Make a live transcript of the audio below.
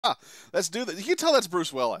Let's do that. You can tell that's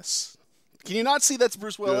Bruce Willis. Can you not see that's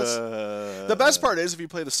Bruce Willis? The best part is if you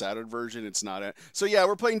play the Saturn version, it's not it. So yeah,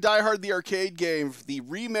 we're playing Die Hard, the arcade game, the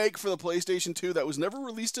remake for the PlayStation 2 that was never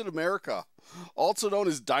released in America, also known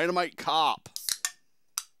as Dynamite Cop.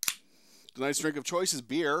 The nice drink of choice is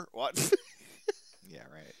beer. What? Yeah,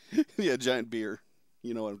 right. Yeah, giant beer.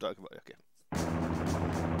 You know what I'm talking about. Okay.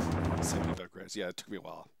 70 duck reds. Yeah, it took me a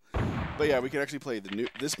while. But yeah, we can actually play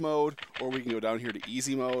this mode, or we can go down here to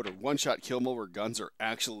easy mode, or one-shot kill mode where guns are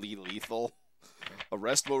actually lethal.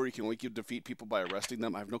 Arrest mode where you can only defeat people by arresting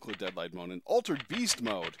them. I have no clue deadline mode. And altered beast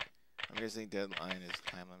mode. I'm guessing deadline is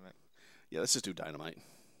time limit. Yeah, let's just do dynamite.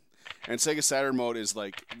 And Sega Saturn mode is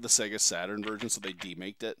like the Sega Saturn version, so they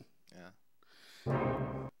demaked it. Yeah.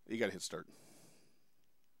 You gotta hit start.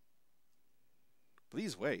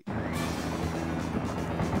 Please wait.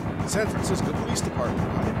 San Francisco Police Department.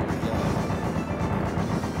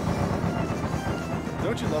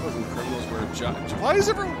 Don't you love it when criminals wear why is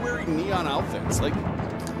everyone wearing neon outfits? Like,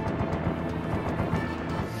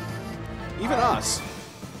 even us.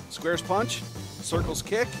 Squares punch, circles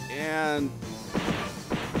kick, and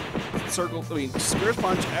squares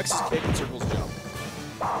punch, X's kick, and circles jump.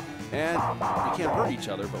 And we can't hurt each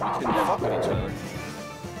other, but we can fuck with each other.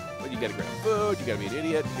 But you gotta grab food, you gotta be an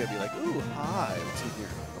idiot, you gotta be like, ooh, hi, what's in here?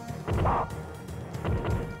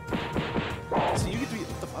 So you get to be,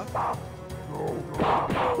 what the fuck?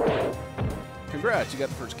 Congrats, you got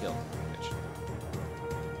the first kill. Bitch.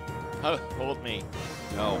 Oh, hold me.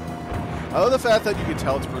 No. I love the fact that you can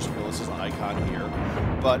tell it's Bruce Willis' icon here,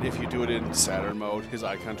 but if you do it in Saturn mode, his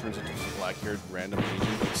icon turns into a black-haired random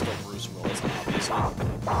agent, but it's still Bruce Willis, obviously.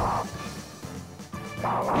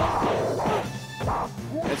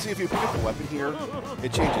 And see, if you pick up a weapon here,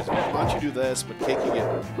 it changes. Why don't you do this, but kick, you get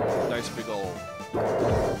a nice big old...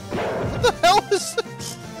 What the hell is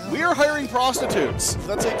this? We are hiring prostitutes.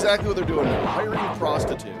 That's exactly what they're doing now. Hiring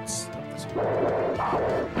prostitutes.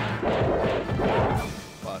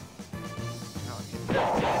 But...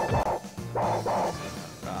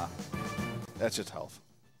 that's just health.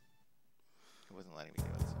 It wasn't letting me do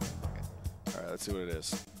it. So. Okay. Alright, let's see what it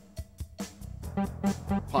is.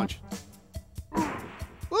 Punch.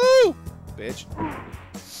 Woo! Bitch.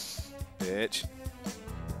 Bitch.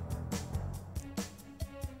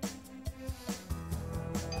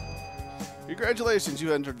 Congratulations,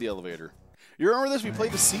 you entered the elevator. You remember this? We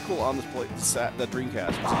played the sequel on this the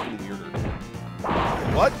Dreamcast, which is even weirder.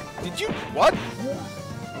 What? Did you? What?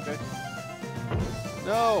 Okay.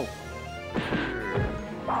 No.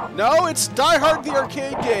 No, it's Die Hard the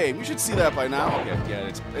arcade game. You should see that by now. Okay, yeah,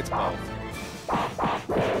 it's both.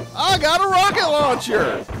 I got a rocket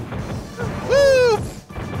launcher! Woo!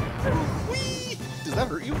 Whee! Does that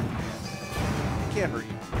hurt you? It can't hurt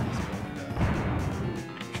you.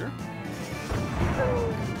 Sure?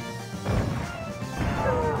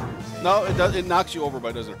 No, it does. It knocks you over, but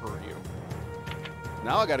it doesn't hurt you.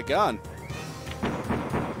 Now I got a gun.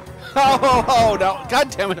 Ho ho ho! Now, God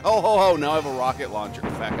damn it! Ho ho ho! Now I have a rocket launcher.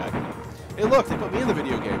 Fat guy. Hey, look! They put me in the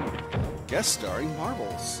video game. Guest starring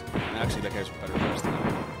Marbles. And actually, that guy's better dressed than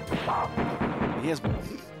I. He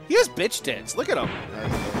has bitch tits. Look at him.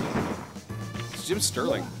 It's Jim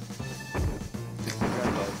Sterling.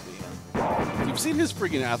 You've seen his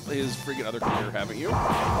friggin' other career, haven't you?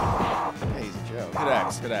 Yeah, he's a joke. Hit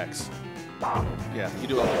X. Hit X. Yeah, you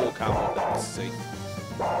do a whole combo with X. See?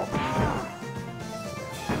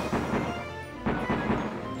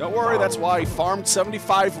 Don't worry, that's why I farmed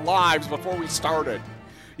 75 lives before we started.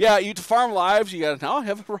 Yeah, you to farm lives, you gotta now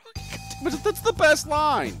have a rocket. But that's the best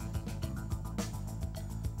line.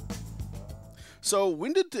 So,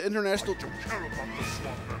 when did the international... Where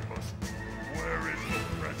is the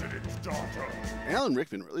president's daughter? Alan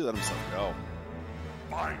Rickman really let himself go.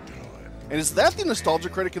 Find her. And is that the nostalgia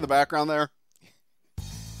critic in the background there?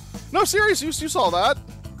 No, serious, you saw that.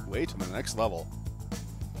 Wait to the next level.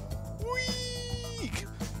 Whee!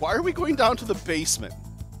 Why are we going down to the basement?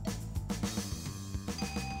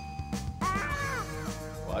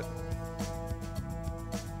 What?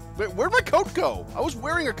 Wait, where'd my coat go? I was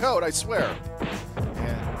wearing a coat, I swear.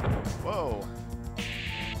 Yeah. Whoa.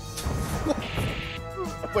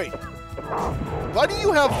 Wait. Why do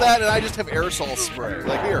you have that and I just have aerosol spray?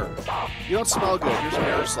 Like, here. You don't smell good. Here's some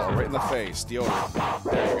aerosol right in the face. Deodorant.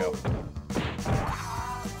 There you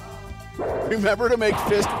go. Remember to make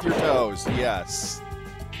fist with your toes. Yes.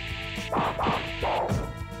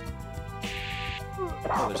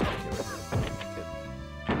 Oh, there's a kid.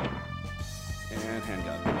 And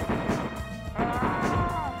handgun.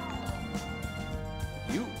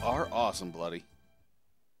 You are awesome, Bloody.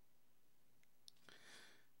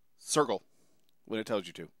 Circle when it tells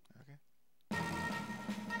you to. Okay.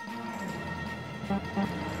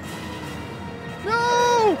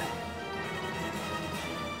 No!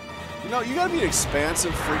 You know, you gotta be an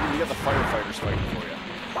expansive freaking. You got the firefighters fighting for you.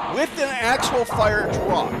 With an actual fire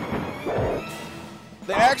truck.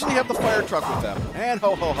 They actually have the fire truck with them. And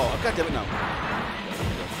ho ho ho. God damn it, no.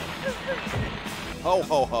 Ho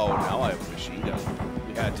ho ho. Now I have a machine gun.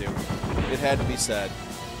 You had to. It had to be said.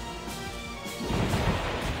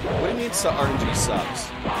 What do you mean RNG sucks?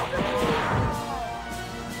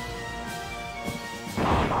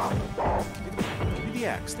 Give me the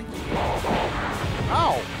axe. Thank you.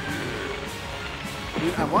 Ow!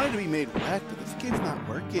 Dude, I wanted to be made wet, but this game's not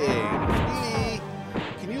working. Can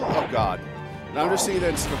you? Oh god. Now I'm just seeing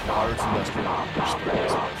that instead of water, it's industrial.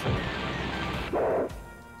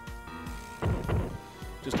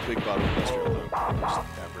 Just a big bottle of industrial loot. Just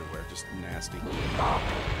everywhere. Just nasty.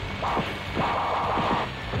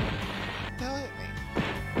 Don't hit me.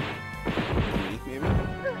 Me, maybe?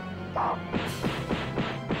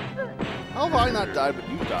 How have I not died, but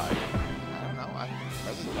you died? I don't know. I'm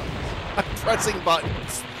pressing buttons. I'm pressing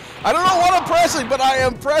buttons. I don't know what I'm pressing, but I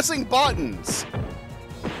am pressing buttons.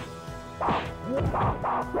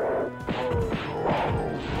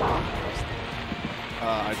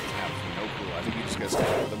 I have no clue. I think you just gotta stick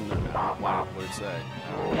with them and what did it say?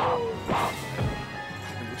 I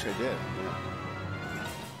wish I did.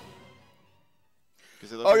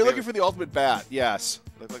 Yeah. Oh, you're looking for the ultimate bat. Yes.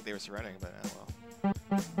 Looked like they were surrendering, but well.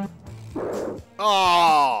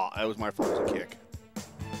 Oh, that was my fault. It was a kick.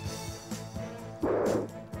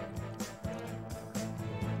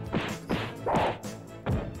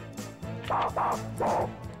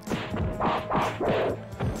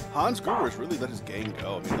 Hans Gruber has really let his gang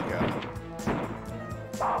go. I mean, look at him.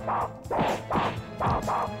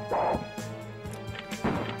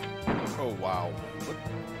 Oh, wow. What?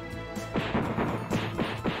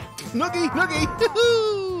 Noogie! Noogie!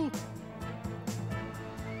 Woohoo!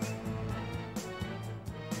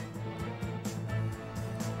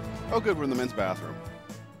 Oh, good, we're in the men's bathroom.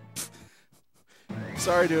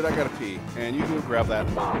 Sorry, dude, I gotta pee. And you can go grab that.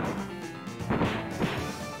 Yeah, I'm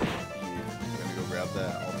gonna go grab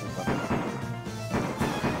that.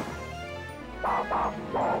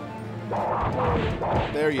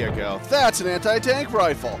 There you go. That's an anti-tank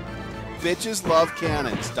rifle.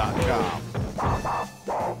 BitchesLoveCannons.com.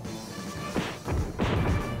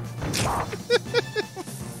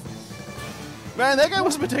 Man, that guy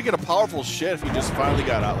must have been taking a powerful shit if he just finally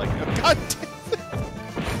got out. Like, oh, god damn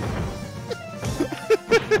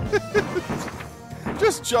it.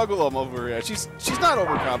 Just juggle him over here. She's not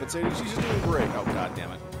overcompensating. She's just doing great. Oh, god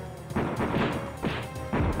damn it.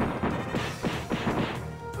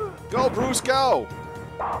 Go, Bruce, go!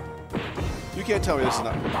 You can't tell me this is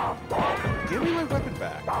not... Give me my weapon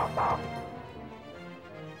back.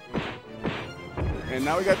 And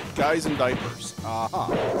now we got guys in diapers.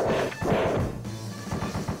 Uh-huh.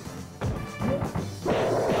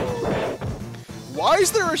 Why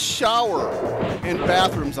is there a shower and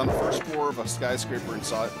bathrooms on the first floor of a skyscraper in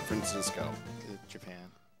San Francisco?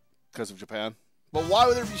 Japan. Because of Japan? But why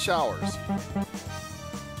would there be showers?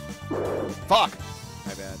 Fuck!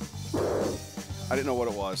 My bad. I didn't know what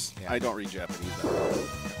it was. Yeah. I don't read Japanese.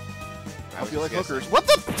 I feel like hookers. What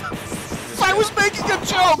the? I was making a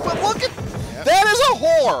joke, but look at that is a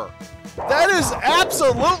whore. That is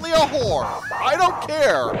absolutely a whore. I don't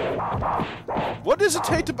care. What does it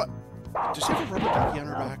take to buy? Does she have a rubber ducky on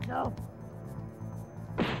her back?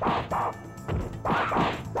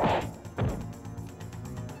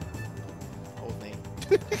 Hold me.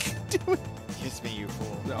 Kiss me, you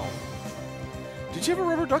fool. No. Did she have a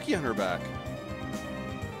rubber ducky on her back?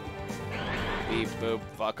 Beep boop.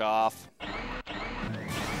 Fuck off.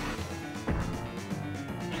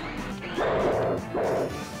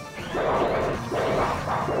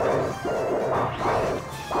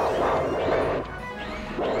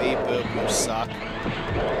 Beep boop. You suck.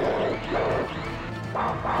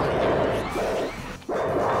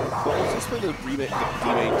 Well, let's play the remake,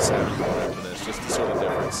 the sound for this, just to sort of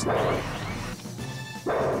difference.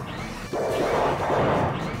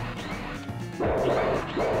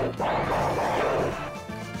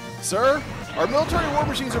 Sir, our military war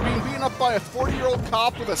machines are being beaten up by a 40-year-old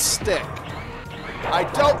cop with a stick. I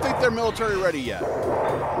don't think they're military ready yet.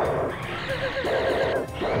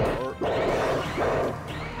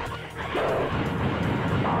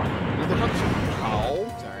 Ow.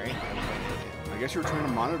 Sorry. I guess you were trying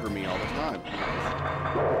to monitor me all the time.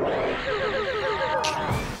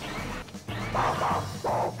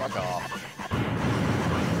 Fuck off.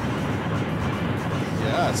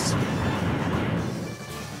 Yes.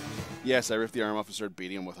 Yes, I ripped the arm off and started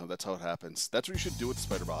beating him with him. That's how it happens. That's what you should do with the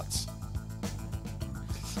spider bots.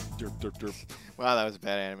 Derp, derp, derp. Wow, that was a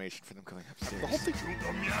bad animation for them coming upstairs. The whole thing. Shoot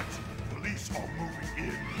them yet. Police are moving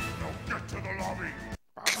in. Now get to the lobby.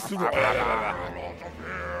 Get out of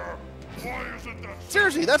here. Why isn't that...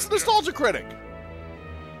 Seriously, that's the Nostalgia Critic.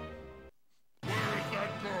 Where is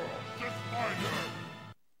that girl? Just find her.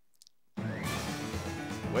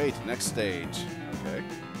 Wait, next stage. Okay.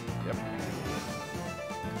 Yep.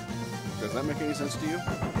 Does that make any sense to you?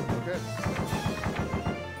 Okay.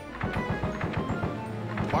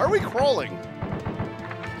 Why are we crawling?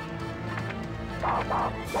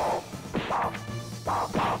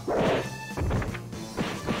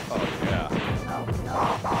 Oh, yeah.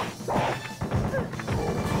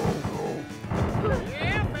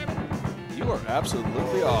 You are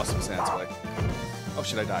absolutely awesome, Sansway. Oh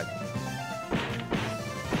shit, I died.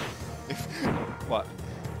 What?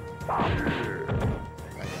 How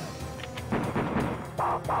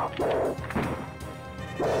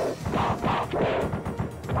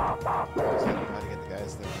to get the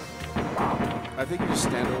guys there? I think you just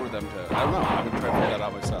stand over them to... I don't know. I haven't tried to figure that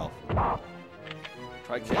out myself.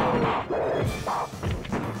 Try killing.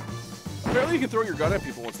 Apparently you can throw your gun at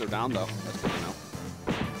people once they're down, though. That's good to know.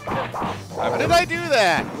 How did I do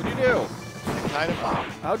that? What'd you do? I tied him up.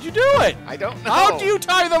 How'd you do it? I don't know. How do you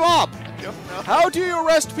tie them up? I don't know. How do you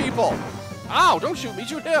arrest people? Ow, don't shoot me,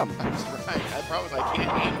 shoot him. That's right. I promise I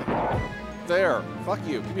can't aim it. There. Fuck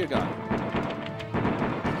you. Give me a gun.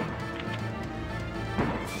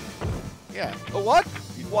 Yeah. Oh, what?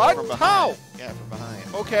 From What? behind. How? Yeah, from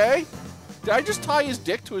behind. Okay. Did I just tie his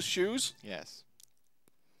dick to his shoes? Yes.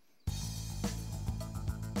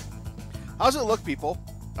 How's it look, people?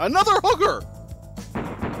 Another hooker!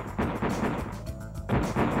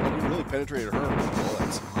 Oh, we really penetrated her. Oh,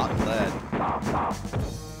 that's hot lead.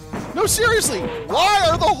 No, seriously! Why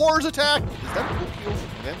are the whores attacked? Is that a cool cue?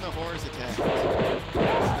 And then the whores attacked.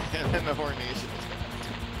 And then the whore nation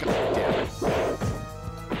attacked. God damn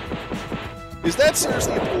it. Is that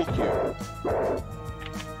seriously a pool cue?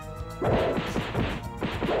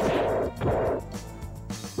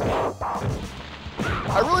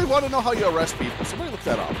 I really want to know how you arrest people. Somebody look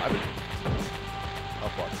that up. I've been...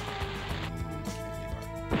 Up what?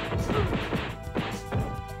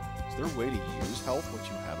 Is there a way to use health once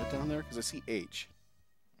you have it down there? Because I see H.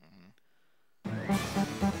 I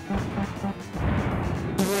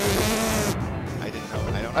didn't know.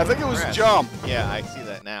 I don't know. I think it was press. jump. Yeah, I see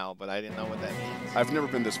that now, but I didn't know what that means. I've never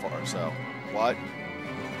been this far, so... What?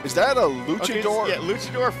 Is that a luchador? Okay, yeah,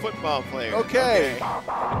 luchador football player. Okay.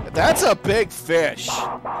 That's a big fish.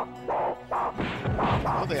 Oh,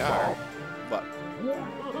 they are. But...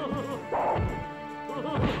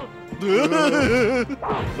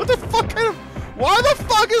 What the fuck kind of... Why the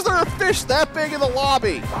fuck is there a fish that big in the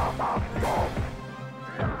lobby?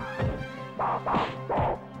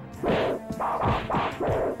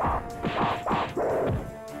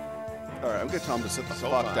 Alright, I'm gonna tell him to sit the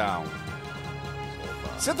fuck down.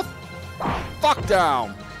 Sit the fuck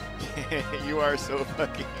down! You are so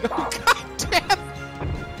fucking... God damn!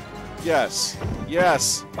 Yes.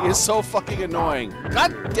 Yes. He is so fucking annoying.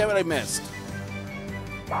 God damn it, I missed.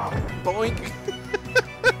 Boink.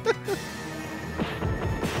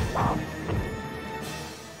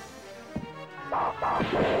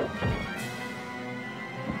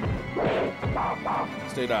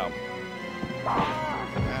 Stay down.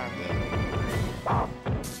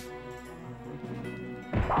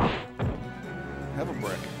 Have a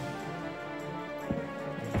brick.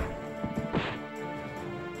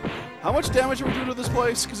 How much damage are we doing to this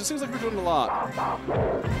place? Because it seems like we're doing a lot.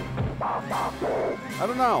 I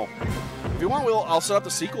don't know. If you want, I'll set up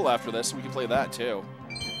the sequel after this, and we can play that too.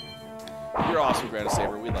 You're awesome, Granite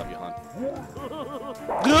Saber. We love you, hon.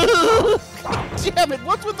 God damn it!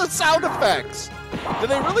 What's with the sound effects? Do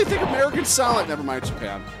they really think Americans sound like? Never mind,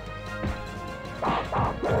 Japan.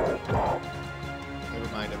 Never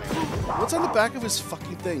mind, What's on the back of his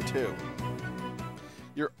fucking thing, too?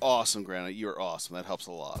 You're awesome, Granite. You're awesome. That helps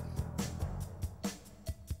a lot.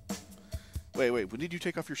 Wait. When did you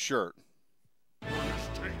take off your shirt? It's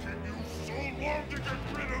taking you so long to get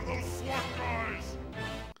rid of those SWAT guys.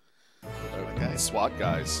 Okay. SWAT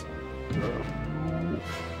guys. It's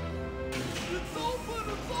open!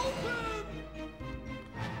 It's open!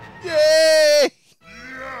 Yay!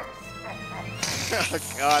 Yes! Oh,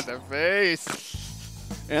 God, the face.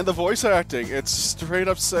 And the voice acting. It's straight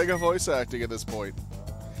up Sega voice acting at this point.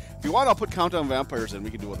 If you want, I'll put Countdown Vampires in.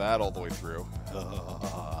 We can do that all the way through.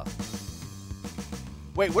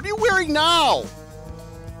 Wait, what are you wearing now?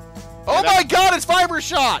 Oh my God, it's Fiber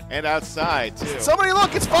Shot! And outside, too. Somebody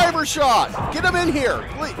look, it's Fiber Shot! Get him in here!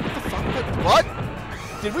 Wait, what the fuck? What?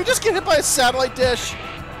 Did we just get hit by a satellite dish?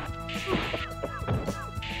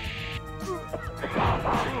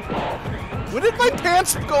 When did my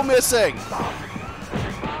pants go missing?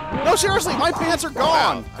 No, seriously, my pants are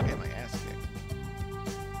gone. Wow, I'm getting my ass kicked.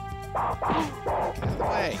 Get out of the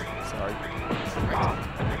way. Sorry.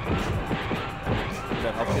 Is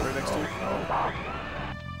that help right next to you?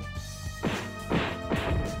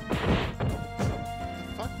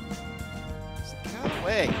 Fuck. Just get out of the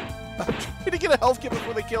way. I'm trying to get a health kit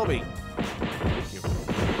before they kill me. Thank you.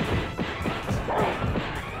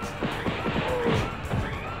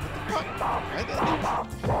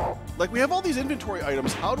 Like, we have all these inventory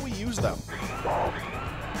items. How do we use them?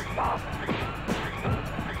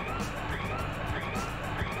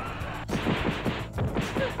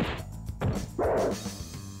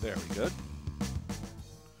 There we go.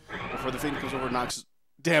 Before the thing comes over and knocks...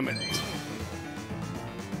 Damn it.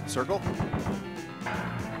 Circle?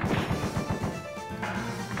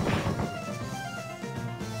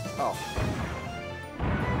 Oh.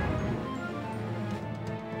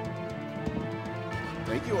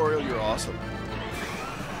 Thank you, Oriole. You're awesome.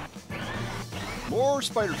 More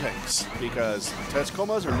spider tanks, because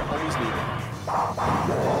Tenscomas are always needed.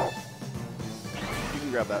 You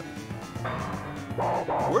can grab that.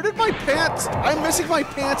 Where did my pants? I'm missing my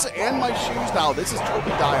pants and my shoes now. This is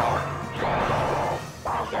totally Die Hard.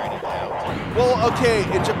 Well, okay,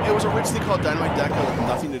 it was originally called Dynamite Deka with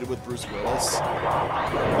nothing to do with Bruce Willis.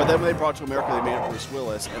 But then when they brought it to America, they made it Bruce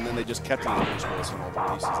Willis, and then they just kept it as Bruce Willis in all the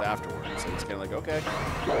releases afterwards. So it's kind of like, okay,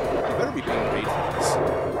 you better be being paid for this.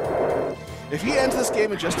 If he ends this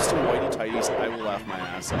game in just some whitey tighties, I will laugh my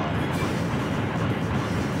ass off.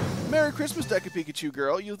 Merry Christmas, Deca Pikachu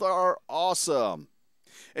girl. You are awesome.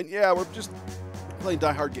 And yeah, we're just playing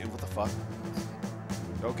Die Hard game. What the fuck?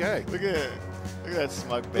 Okay. Look at that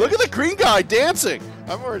smug bitch. Look at the green guy dancing.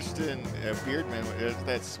 I'm more interested in Beardman with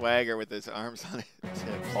that swagger with his arms on his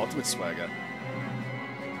hip. Ultimate swagger.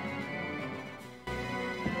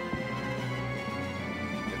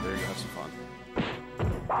 Yeah, there you go. Have some fun.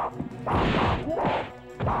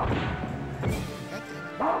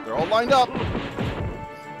 They're all lined up.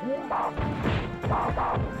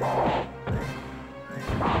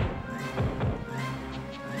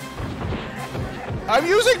 I'm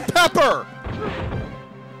using pepper!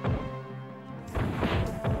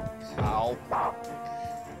 Ow.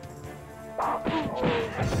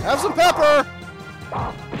 Have some pepper!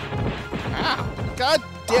 Ow.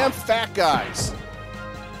 Goddamn fat guys.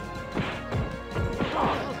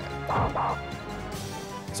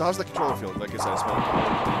 So how's the controller feel? Like I said, I spent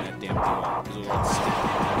that damn thing on because it was all sticky.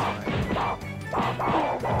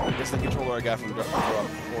 I guess the controller I got from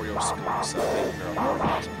Oreo Scoops.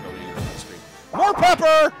 More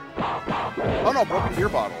pepper! Oh no, broken beer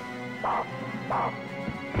bottle.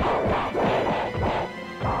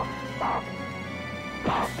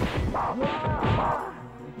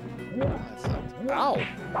 Ow!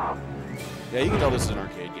 Yeah, you can tell this is an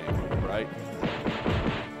arcade game, right?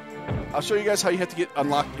 I'll show you guys how you have to get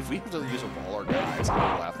unlocked. If we have to use a baller, guys,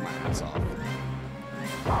 I'll laugh my ass off.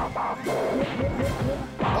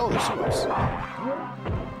 Oh, there's sewers.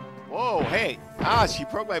 Whoa, hey! Ah, he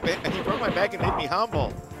broke my back and made me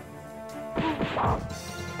humble.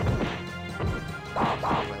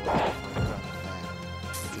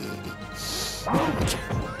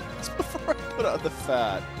 That's before I put on the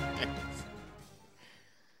fat.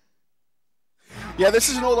 Yeah, this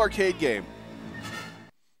is an old arcade game.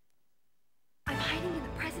 I'm hiding in the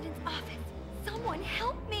president's office. Someone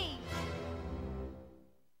help me!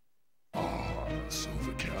 So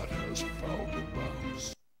the cat has found a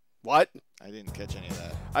mouse. What? I didn't catch any of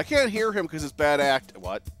that. I can't hear him because it's bad act.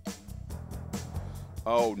 What?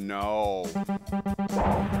 Oh no.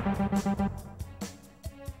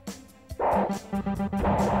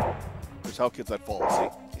 There's how kids that fall, see?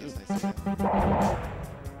 Yes, I see that.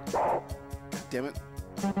 God damn it.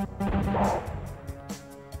 How's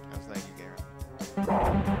that, you, Garen?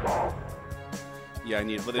 Yeah, I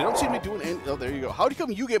need it, but they don't seem to be doing any. Oh, there you go. How do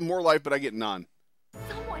come you get more life, but I get none?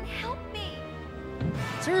 Someone help me!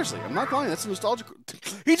 Seriously, I'm not lying. That's nostalgic.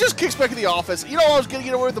 He just kicks back in the office. You know, I was going to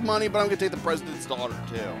get away with the money, but I'm going to take the president's daughter,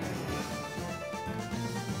 too.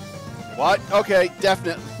 What? Okay,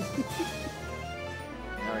 definitely.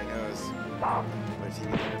 Now he knows what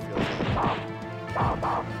TV dinner feels like.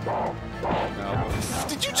 No.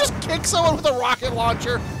 Did you just kick someone with a rocket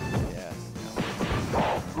launcher? Yes.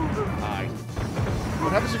 Hi.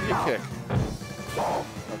 What happens if you get kicked?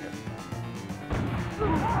 Okay.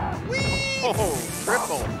 Whee! Oh,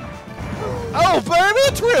 triple. Oh, baby,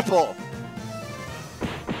 triple!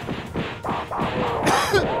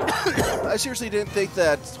 I seriously didn't think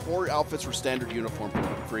that horror outfits were standard uniform for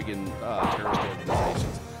friggin' terrorist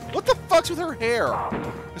organizations. What the fuck's with her hair?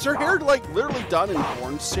 Is her hair, like, literally done in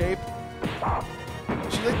porn shape?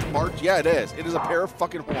 Is she like the march? Yeah, it is. It is a pair of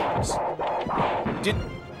fucking horns. Did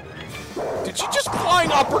she just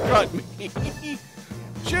flying uppercut me?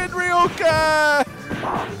 Shinryoka!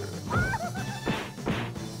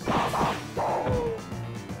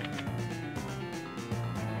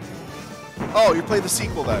 Oh, you played the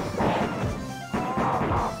sequel then.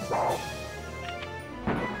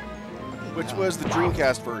 Which was the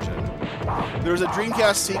Dreamcast version. There was a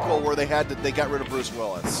Dreamcast sequel where they got rid of Bruce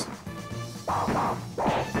Willis. How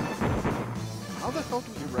the hell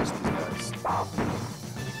do we arrest these guys?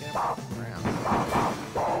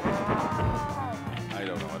 I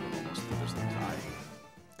don't know. There's the tie.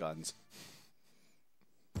 Guns.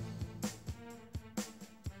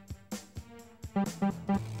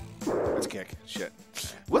 Let's kick. Shit.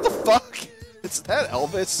 What the fuck? Is that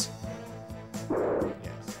Elvis?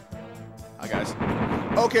 Yes. Hi, guys.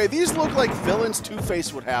 Okay, these look like villains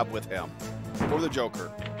Two-Face would have with him. Or the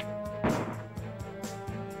Joker.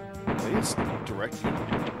 They just direct you.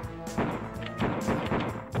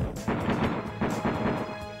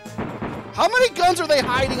 How many guns are they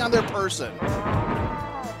hiding on their person?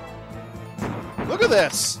 Look at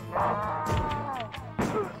this.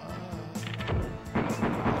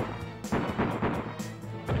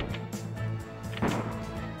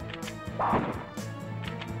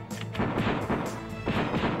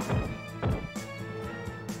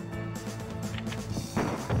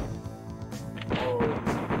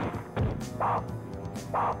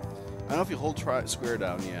 I don't know if you hold square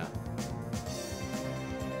down, yeah.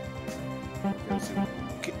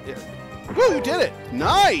 Okay, yeah. Woo, you did it!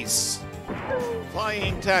 Nice!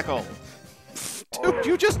 Flying tackle. Dude,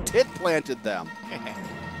 you just tit planted them.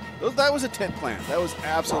 That was a tit plant. That was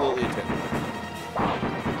absolutely a tit plant.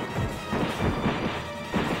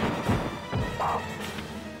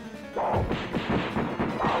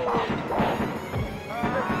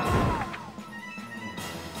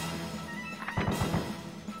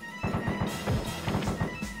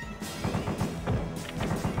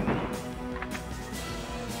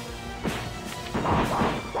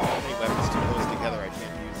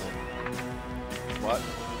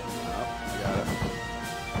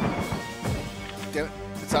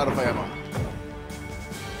 Out of ammo.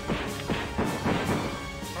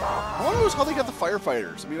 I wonder how they got the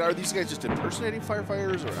firefighters. I mean, are these guys just impersonating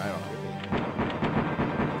firefighters, or I don't know.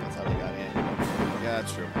 That's how they got in. Yeah,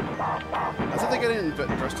 that's true. I thought they got in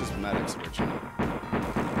dressed as medics originally.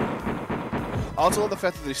 I also love the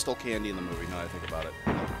fact that they stole candy in the movie. Now that I think about it,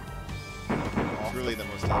 It's really the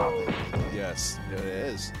most awful thing. yes, it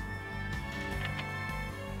is.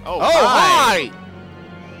 Oh, hi!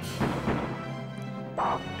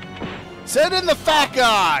 Send in the fat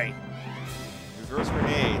guy! Reverse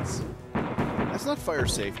grenades. That's not fire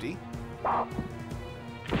safety.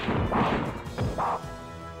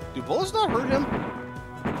 Do bullets not hurt him?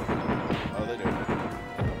 Oh, they do.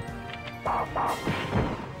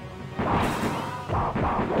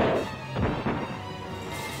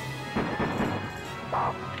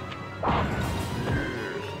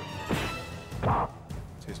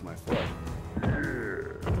 Taste my foot.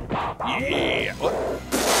 Yeah! What?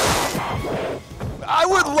 I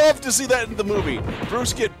would love to see that in the movie.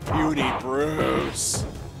 Bruce get beauty, Bruce.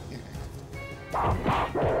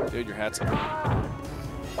 Dude, your hat's up.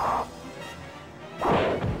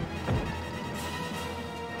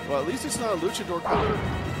 Well, at least it's not a luchador color.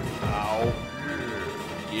 Ow.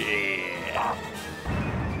 Yeah.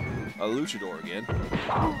 A luchador again.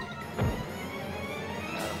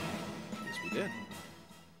 Yes, we did.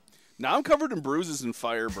 Now I'm covered in bruises and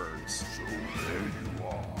fire burns. So there you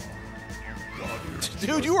are. You got it.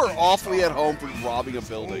 Dude, you are awfully at home for robbing a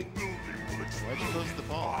building. Why'd you close the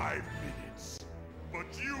ball? 5 minutes. But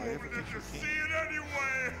you won't let you see it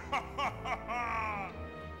anyway.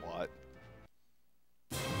 What?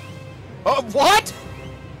 Oh, what?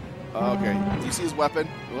 Okay. Do you see his weapon?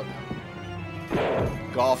 What?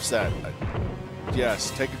 Golf set. Yes,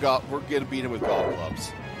 take a golf. We're gonna beat him with golf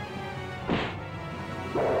clubs.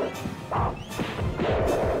 Is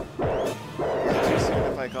it too soon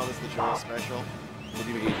if I call this the Joel special? What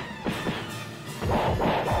do you mean?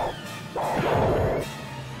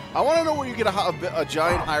 I want to know where you get a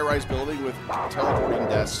giant high-rise building with teleporting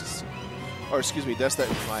desks. Or, excuse me, desks that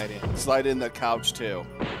slide in the couch, too.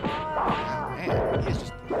 Man, he's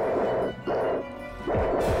just...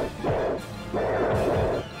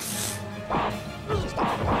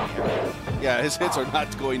 Yeah, his hits are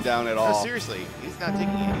not going down at all. No, seriously, he's not taking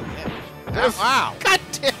any damage. Wow! God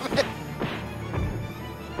damn it!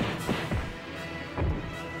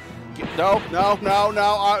 No, no, no,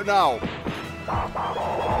 no, no.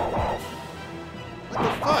 What the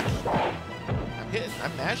fuck? I'm hitting.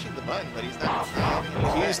 I'm mashing the button, but he's not.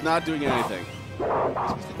 He's not doing anything.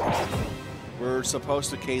 We're supposed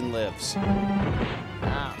to Kane lives.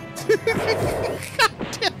 Wow. God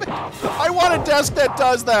damn it! I want a desk that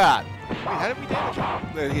does that. Wait, how did we damage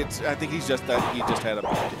him? I think he just had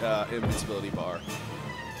a invincibility bar.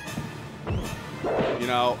 You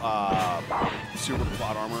know, super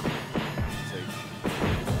plot armor. Let's see.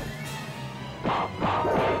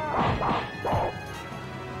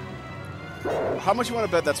 How much you want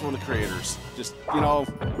to bet that's one of the creators? Just, you know.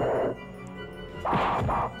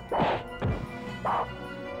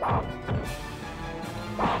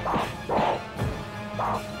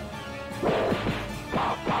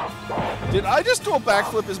 Did I just do a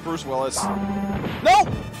backflip as Bruce Willis? No!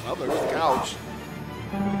 Well, there was the couch.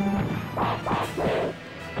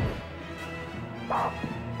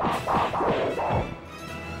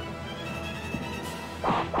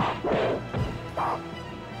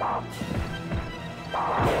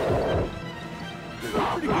 Dude,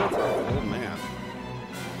 that's pretty good for an old man.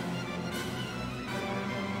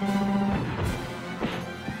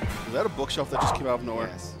 Is that a bookshelf that just came out of nowhere?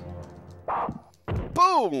 Yes.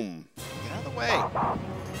 Boom! Get out of the way.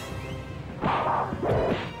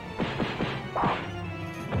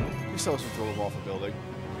 He still has to throw the ball for building.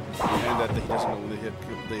 And that he doesn't know when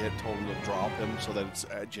they had told him to drop him, so that it's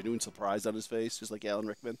a genuine surprise on his face, just like Alan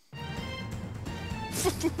Rickman.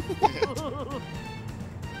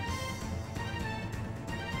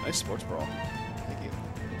 Nice sports brawl. Thank you.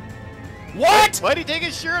 What? Why'd he take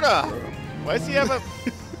his shirt off? Why does he have a...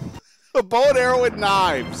 A bow and arrow with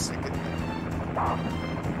knives.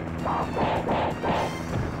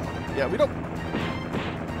 Yeah, we don't...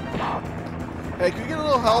 Hey, can we get a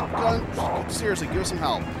little help, Gun? Seriously, give us some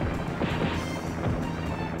help.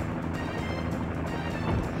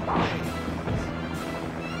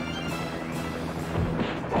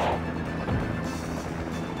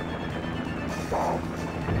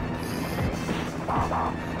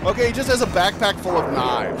 Okay, he just has a backpack full of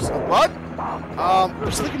knives. What?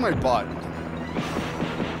 They're sticking my butt.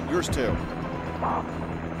 Yours too.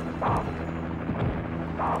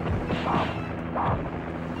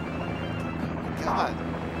 God.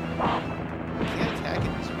 You can't attack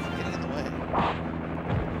him. He's getting in the way.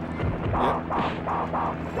 Yep.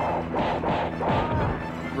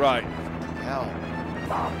 Right. Hell.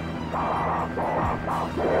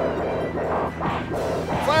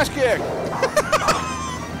 Flash kick!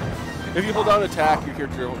 If you hold down attack, your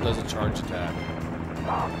character does a charge attack.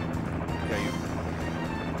 Yeah, you...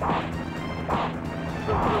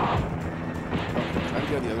 Okay, try to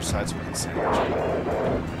get on the other side so we can sandwich it.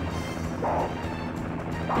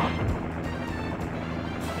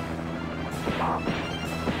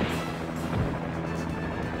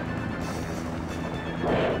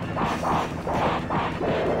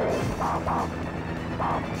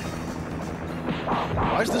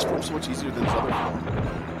 Why is this room so much easier than this other room?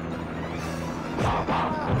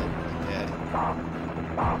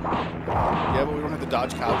 Yeah, but we don't have to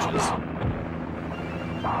dodge couches. I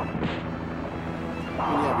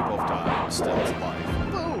mean, yeah, we both died. Still, it's life.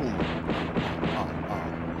 Boom!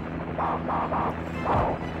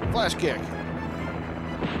 Flash kick.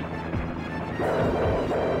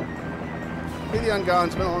 Hey, the Ungone.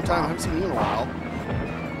 It's been a long time. I haven't seen you in a while.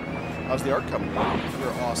 How's the art coming along?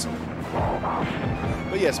 You're awesome.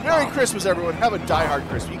 But yes, Merry Christmas, everyone. Have a Die Hard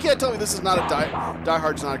Christmas. You can't tell me this is not a Die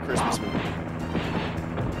Hard's not a Christmas movie.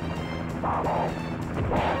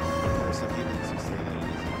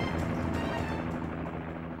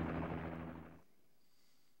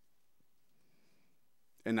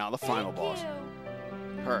 And now the final boss.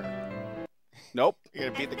 Her. Nope. You're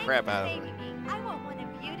gonna beat the crap out of her. I want one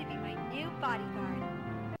of you to be my new bodyguard.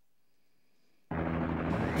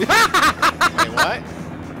 Wait, what?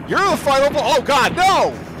 You're the final boss. Oh, God,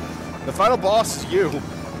 no! The final boss is you.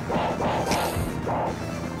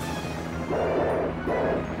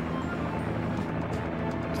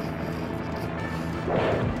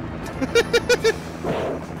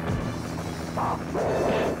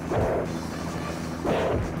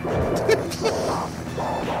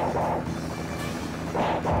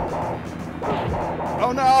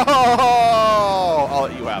 Oh, no! I'll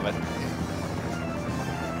let you have it.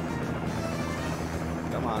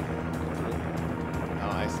 Come on. Oh,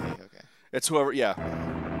 I see. Okay. It's whoever, yeah.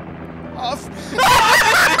 Off.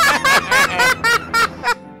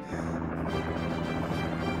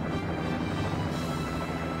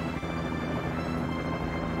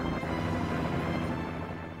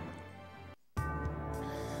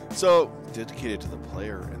 So, dedicated to the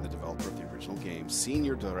player and the developer of the original game,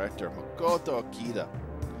 Senior Director Makoto Akita,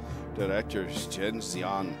 Directors Jen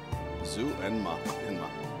Xian, Zhu Enma.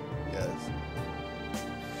 Yes.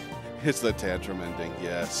 It's the tantrum ending,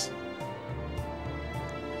 yes.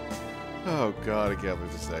 Oh god, I can't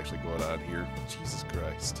believe this is actually going on here. Jesus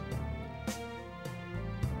Christ.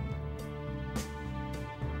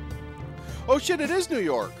 Oh shit, it is New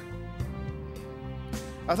York!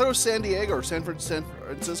 I thought it was San Diego or San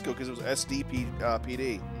Francisco because it was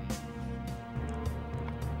SDP.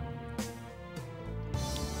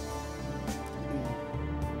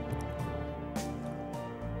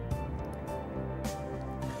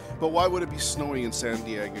 But why would it be snowing in San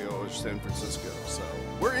Diego or San Francisco? So,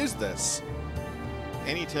 where is this?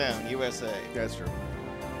 Any town, USA. That's true.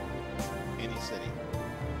 Any city.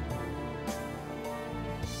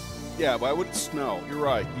 Yeah, why would it snow? You're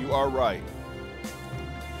right. You are right.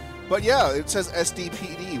 But yeah, it says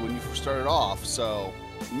SDPD when you started off, so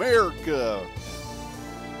America.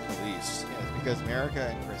 Police. Yeah, it's because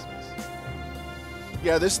America and Christmas.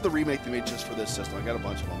 Yeah, this is the remake they made just for this system. I got a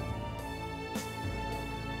bunch of them.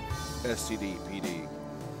 STD-PD.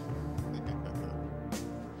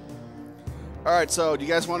 Alright, so do you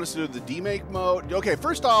guys want us to do the demake mode? Okay,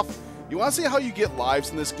 first off, you want to see how you get lives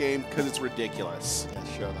in this game? Because it's ridiculous. Yeah,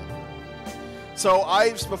 show them. So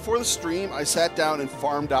before the stream, I sat down and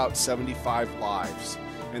farmed out 75 lives.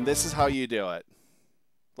 And this is how you do it.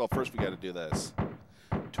 Well, first we got to do this.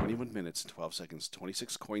 21 minutes and 12 seconds,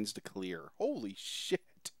 26 coins to clear. Holy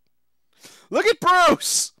shit. Look at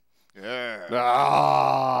Bruce! Yeah.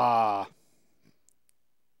 Ah.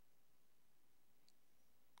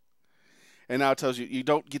 And now it tells you you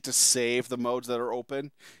don't get to save the modes that are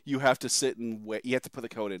open. You have to sit and wait. You have to put the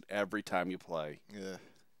code in every time you play. Yeah.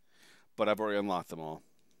 But I've already unlocked them all.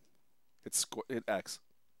 Hit X.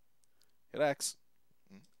 Hit X.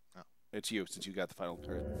 Oh. It's you since you got the final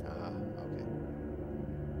card.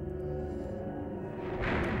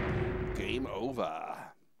 Okay. Game over.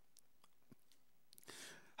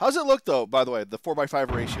 How's it look, though, by the way, the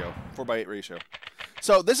 4x5 ratio, 4x8 ratio?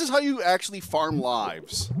 So this is how you actually farm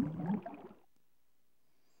lives.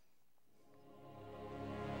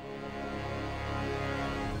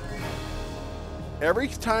 Every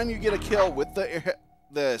time you get a kill with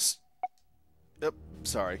this... Yep,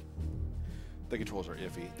 sorry. The controls are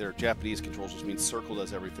iffy. They're Japanese controls, which means circle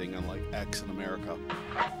does everything, unlike X in America.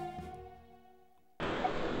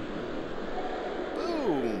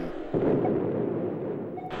 Boom.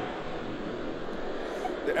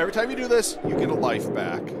 Every time you do this, you get a life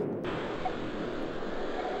back.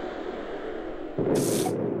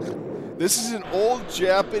 This is an old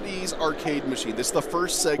Japanese arcade machine. This is the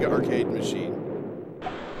first Sega arcade machine.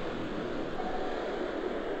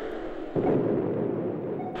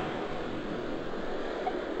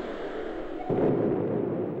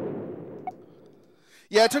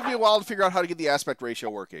 Yeah, it took me a while to figure out how to get the aspect ratio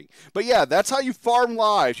working. But yeah, that's how you farm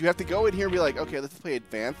lives. You have to go in here and be like, okay, let's play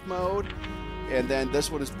advanced mode. And then this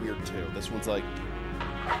one is weird too. This one's like,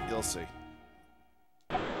 you'll see.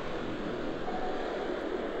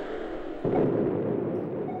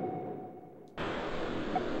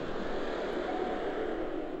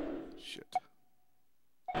 Shit.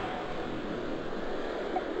 I'm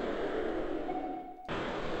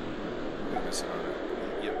gonna miss it harder.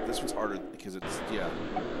 Yeah, this one's harder because it's, yeah.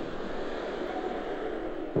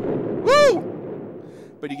 Woo!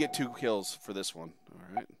 But you get 2 kills for this one. All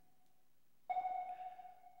right.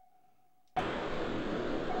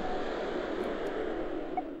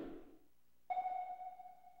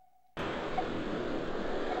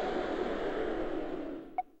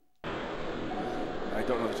 I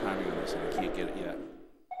don't know the timing on this, and I can't get it yet.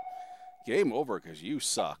 Game over because you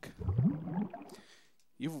suck.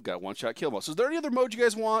 You've got one-shot kill mode. So is there any other mode you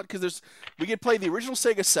guys want? Because we could play the original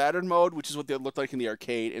Sega Saturn mode, which is what they looked like in the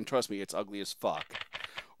arcade, and trust me, it's ugly as fuck.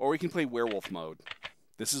 Or we can play werewolf mode.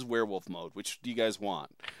 This is werewolf mode. Which do you guys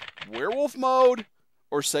want? Werewolf mode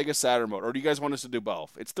or Sega Saturn mode? Or do you guys want us to do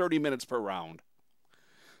both? It's 30 minutes per round.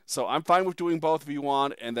 So I'm fine with doing both if you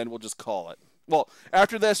want, and then we'll just call it. Well,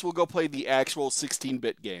 after this, we'll go play the actual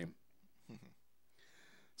 16-bit game.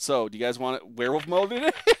 So, do you guys want it? Werewolf mode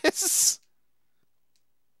it is?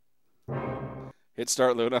 Hit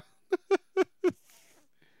start, Luna.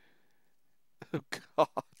 Oh, God.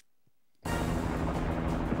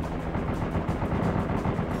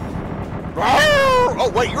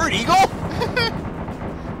 Oh, wait, you're an eagle?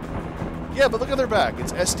 Yeah, but look at their back.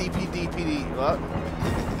 It's SDPDPD.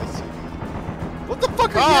 What the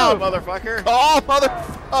fuck are you? Motherfucker. Oh,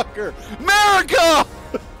 motherfucker. America!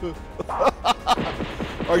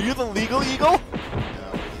 Are you the legal eagle?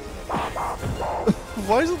 No.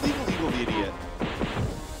 Why is the legal eagle the idiot?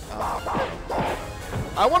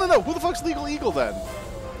 I want to know, who the fuck's legal eagle then?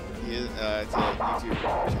 He is, it's a YouTube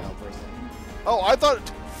channel person. Oh, I thought...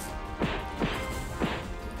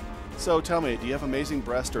 So tell me, do you have amazing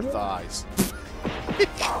breast or thighs?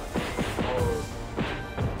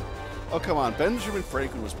 Oh, come on. Benjamin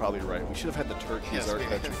Franklin was probably right. We should have had the turkey as our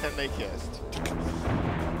country. And they kissed.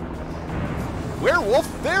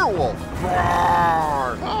 Werewolf, werewolf.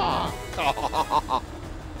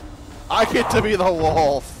 I get to be the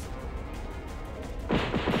wolf.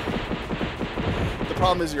 The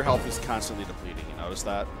problem is your health is constantly depleting. You notice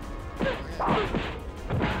that?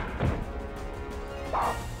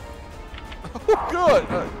 Oh, good.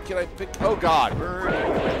 Can I pick? Oh, God.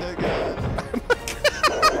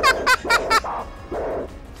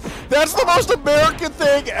 That's the most American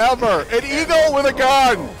thing ever. An eagle with a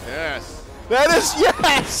gun. Yes. That is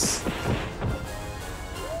yes.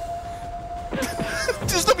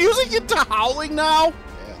 Is the music into howling now?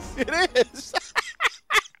 Yes. It is.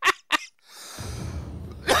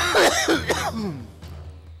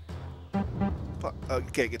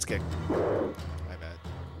 Okay, it's kicked. My bad.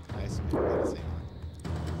 Nice.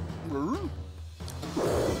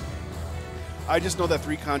 I just know that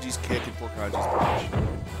 3 kanjis kick and 4 kanjis punch.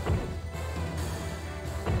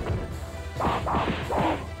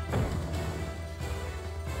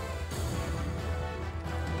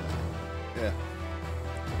 Yeah.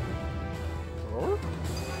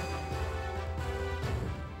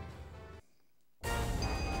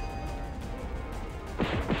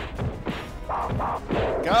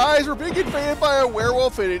 Guys, we're being invaded by a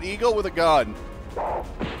werewolf and an eagle with a gun. But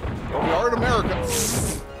we are in America.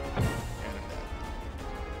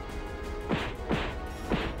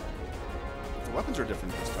 The weapons are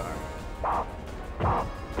different this time.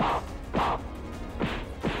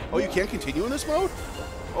 Oh, you can't continue in this mode?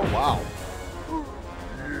 Oh, wow.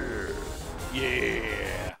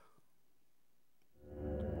 Yeah.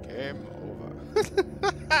 Game over.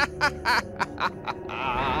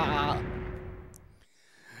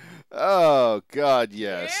 Oh, God,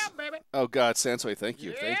 yes. Yeah, baby. Oh, God, Sansui, thank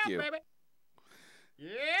you. Yeah, Thank you. Baby.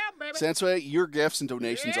 Yeah, baby. Sansui, your gifts and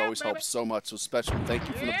donations Yeah, always help baby. so much. So special thank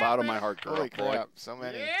you from the Yeah, bottom of baby. my heart, girl. Holy boy. crap, so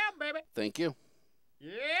many. Yeah, baby. Thank you.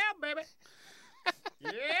 Yeah, baby.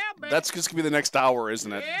 Yeah, baby. That's just going to be the next hour,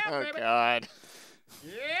 isn't it? Yeah, Oh, baby. God.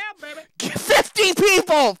 Yeah, baby. 50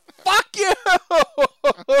 people! Fuck you!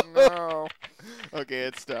 No. Okay,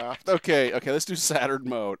 it stopped. Okay, let's do Saturn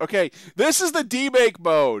mode. Okay, this is the demake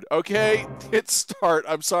mode, okay? Hit start.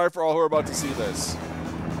 I'm sorry for all who are about to see this.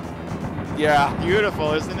 Yeah.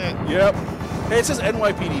 Beautiful, isn't it? Yep. Hey, it says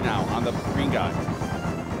NYPD now on the green guy.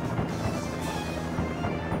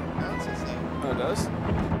 Oh, it does?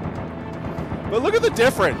 But look at the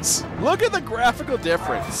difference. Look at the graphical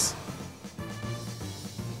difference.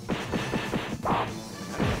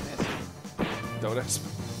 Don't ask me.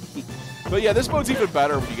 But yeah, this mode's even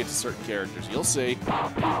better when you get to certain characters. You'll see.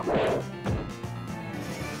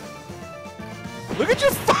 Look at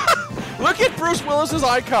your look at Bruce Willis's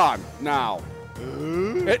icon now.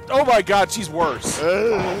 Oh my God, she's worse.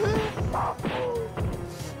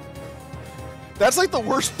 That's like the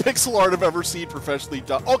worst pixel art I've ever seen professionally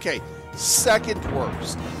done. Okay, second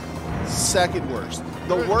worst. Second worst.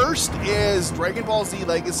 The worst is Dragon Ball Z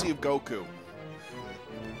Legacy of Goku.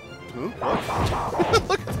 Huh?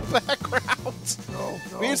 Look at the background.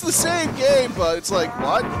 I mean, it's the same game, but it's like,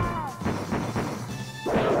 what?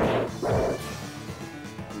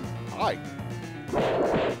 Hi.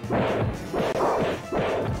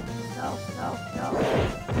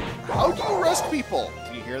 How do you arrest people?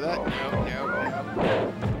 Can you hear that? No.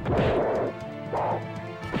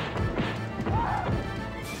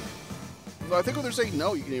 No, I think when they're saying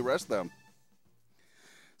no, you can arrest them.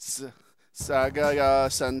 Saga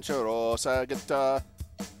Sanchoro Sagata.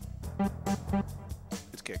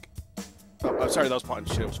 It's kick. Oh, I'm sorry, that was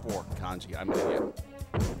punch. It was 4 kanji. I'm an idiot.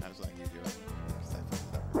 I was letting you do it.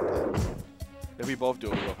 If we both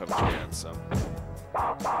do it, we both have a chance, so.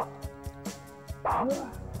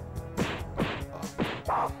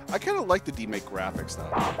 I kind of like the demake graphics, though.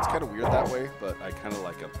 It's kind of weird that way, but I kind of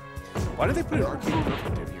like them. Why did they put an arcade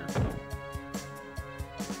perfect in here?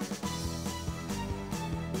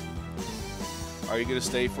 Are you going to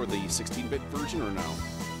stay for the 16-bit version or no?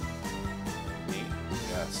 Me?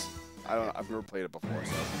 Yes. I've never played it before,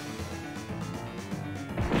 so.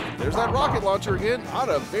 There's that rocket launcher again on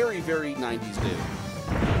a very, very 90s dude.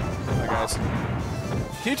 Hi, guys.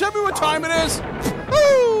 Can you tell me what time it is?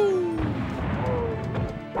 Woo!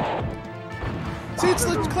 See, it's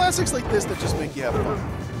the classics like this that just make you have fun.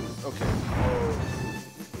 Okay.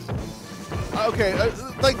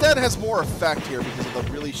 Like that has more effect here because of the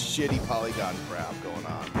really shitty polygon crap going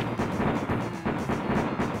on.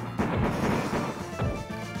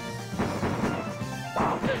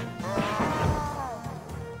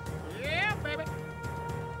 Yeah, baby.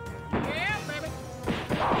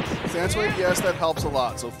 Sansway, yes, that helps a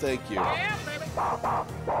lot, so thank you. Yeah, baby.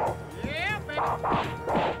 Yeah, baby.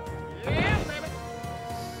 Yeah, baby.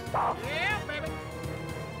 Yeah, baby.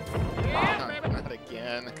 Yeah, baby. Not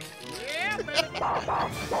again. Yeah, baby.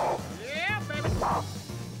 Yeah, baby.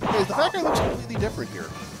 Hey, the fat guy looks completely different here.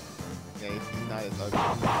 Yeah, he's not as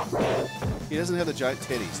ugly. He doesn't have the giant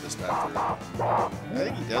titties this time through. I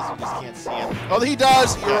think he does, you just can't see him. Oh, he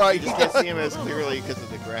does! You're right. You just can't see him as clearly because of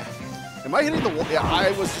the graphics. Am I hitting the wall? Yeah,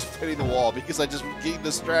 I was just hitting the wall because I just getting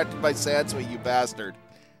distracted by Sansway, you bastard.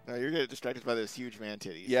 No, you're getting distracted by those huge man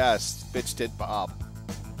titties. Yes, bitch tit Bob.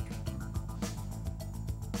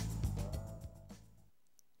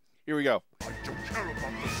 Here we go. I don't care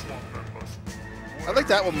about the swamp members. I like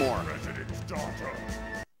that one more. President's daughter.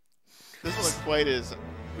 Doesn't look quite as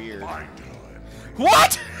weird. My time.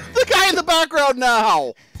 What? The guy in the background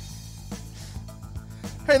now!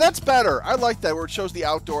 Hey, that's better. I like that where it shows the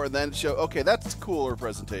outdoor and then show. Okay, that's cooler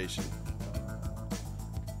presentation.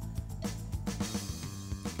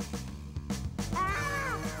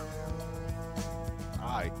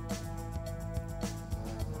 Hi.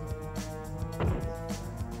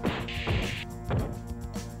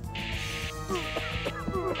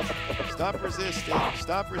 Stop resisting.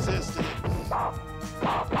 Stop resisting. Is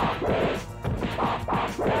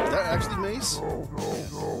that actually Mace? I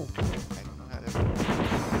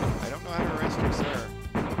don't know how to arrest you, sir.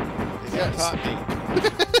 They Yes. taught me.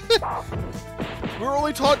 We're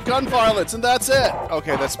only taught gun violence, and that's it.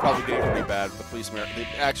 Okay, that's probably getting pretty bad. The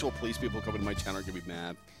actual police people coming to my channel are gonna be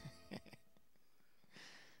mad.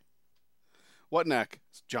 What neck?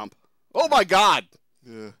 Jump. Oh my God!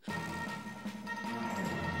 Ugh.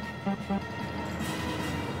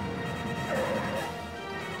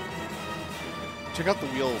 Check out the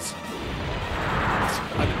wheels.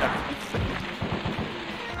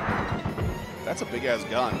 That's a big ass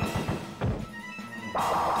gun.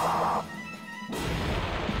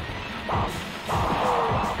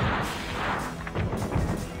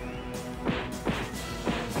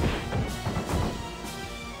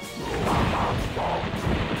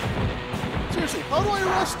 Seriously, how do I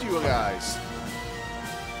arrest you guys?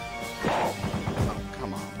 Oh,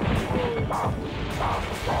 come on.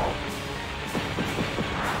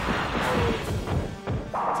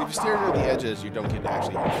 See, if you stare near the edges, you don't get to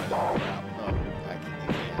actually hit it. Oh,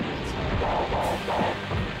 actually, you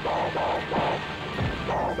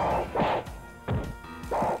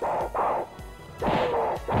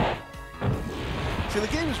See, the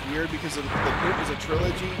game is weird because it is a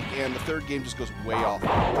trilogy, and the third game just goes way off the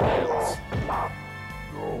rails.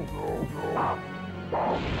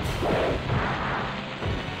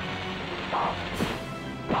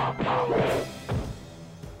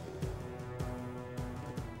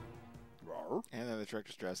 And then the truck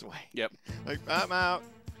just drives away. Yep. Like, I'm out.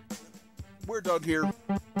 We're done here.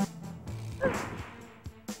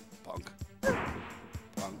 Punk.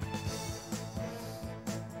 Punk.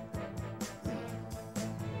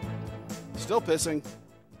 Still pissing.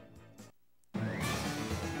 Can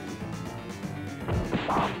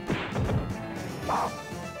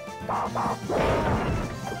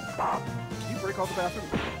you break all the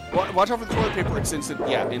bathroom? Watch out for the toilet paper. It's instant.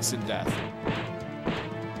 Yeah, instant death.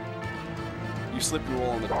 You slip and roll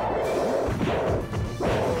on the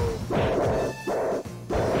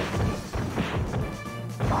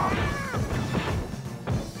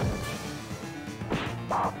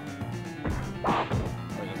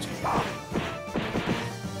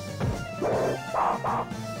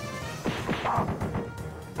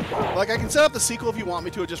Like, I can set up the sequel if you want me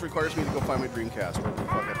to. It just requires me to go find my Dreamcast. Where the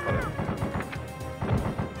fuck I put it?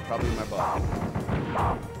 Probably in my butt.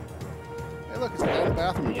 Hey, look, it's down in the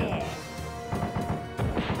bathroom again.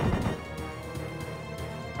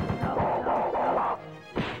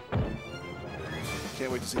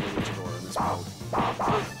 Can't wait to see the luchador in this mode.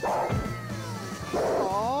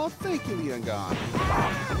 Aw, thank you, Leon Gone.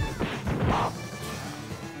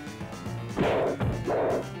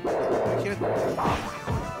 I can't.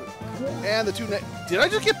 And the two. Did I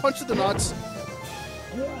just get punched in the nuts?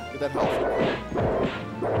 Did that help?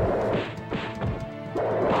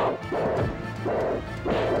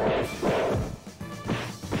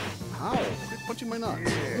 How? Quit punching my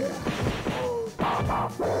nuts.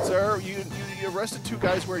 Sir, you arrested two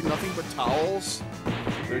guys wearing nothing but towels.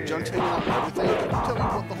 Their junk's hanging out and everything. Can you tell me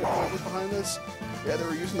what the whole point was behind this? Yeah, they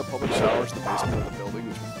were using the public showers in the basement of the building,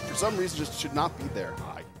 which for some reason just should not be there.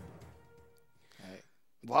 Hi.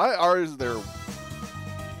 Why are there...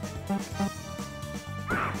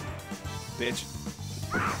 Bitch.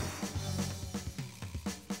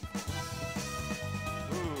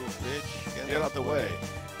 Ooh, bitch. Get out the way.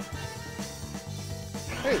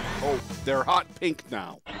 Hey, oh, they're hot pink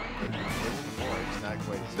now. They're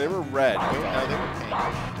Wait, They were red. no, they were pink.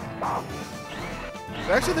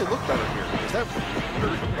 Actually, they look better here. Is that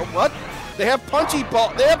weird? Oh, what? They have punchy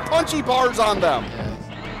bars on them. Yes.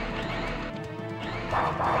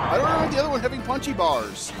 I don't remember the other one having punchy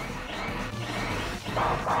bars.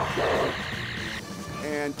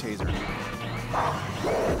 And taser.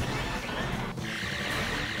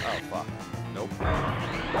 Oh fuck. Nope.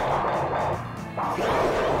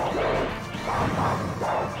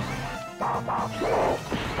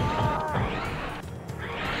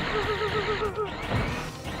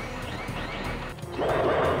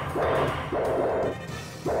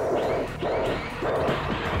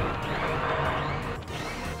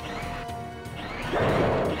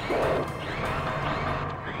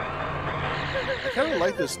 I kind of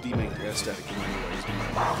like this Demake aesthetic in many ways.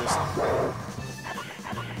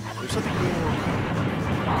 There's something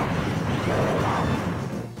more.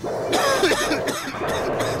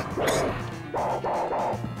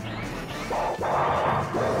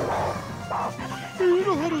 I don't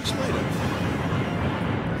know how to explain it.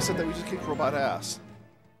 I said that we just kicked robot ass.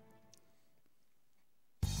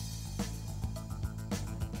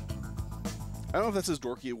 I don't know if that's as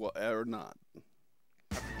dorky or not.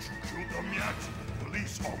 Killed them yet?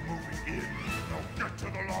 Police are moving in. Now get to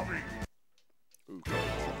the lobby. Ooh, Get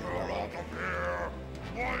the girl out of here.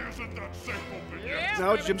 Why isn't that safe open yet? Yeah,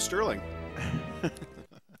 now it's baby. Jim Sterling. Where is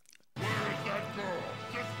that girl?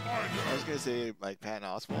 Just find I her. was gonna say like Patton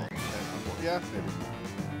Oswalt. Yeah, maybe.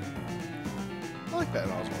 I like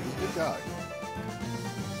Patton Oswalt. He's a good guy.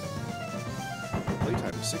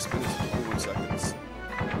 Playtime is 6 minutes and 21 seconds.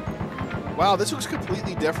 Wow, this looks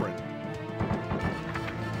completely different.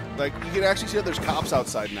 Like, you can actually see that there's cops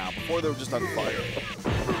outside now. Before, they were just on fire.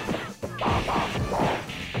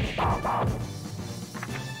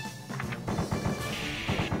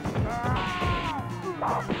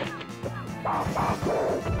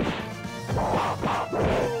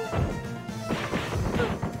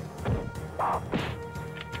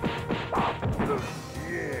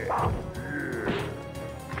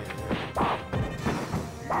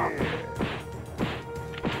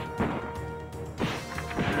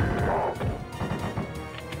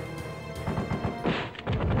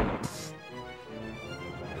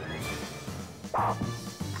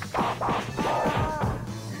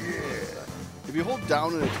 If you hold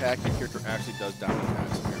down and attack, your character actually does down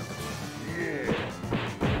attacks here.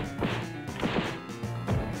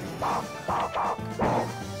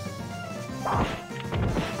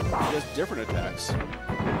 He has different attacks.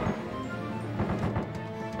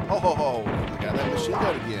 Ho ho ho! We got that machine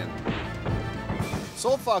gun again.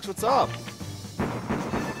 Soul Fox, what's up?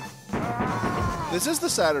 This is the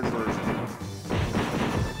Saturn version.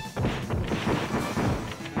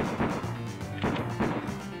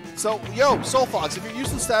 So, yo, Soul Fox, if you're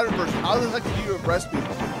using the Saturn version, how the heck did you arrest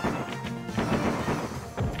people?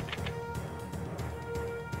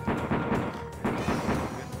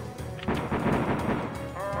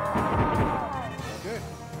 Okay.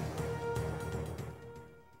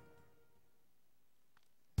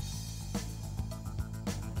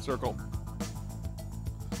 Circle.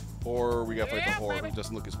 Or we gotta fight the Yeah, horror. baby. It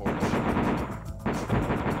doesn't look as horrible.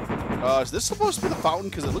 Is this supposed to be the fountain?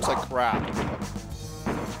 Because it looks like crap.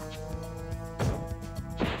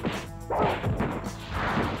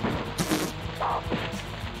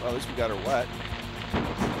 Well, at least we got her wet.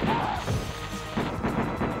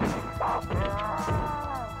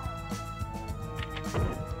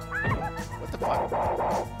 What the fuck?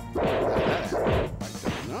 I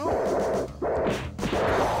don't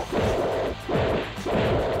know.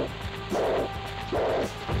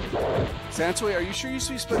 Sansui, are you sure you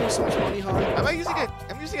should be spending so much money, hon?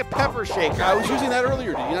 I'm using a pepper shaker. I was using that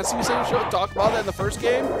earlier. Did you not see me say talk about that in the first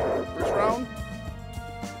game? First round?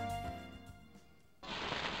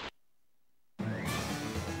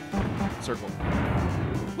 Circle.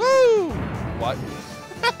 Woo! What?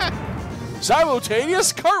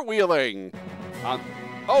 Simultaneous cartwheeling!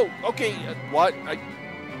 Oh, okay. What? Whoa!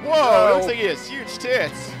 It No. looks like he has huge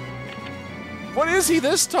tits. What is he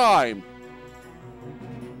this time?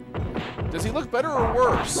 Does he look better or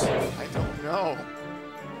worse? I don't know.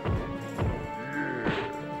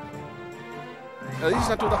 At least he's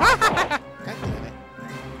not doing the ha ha ha. God damn it.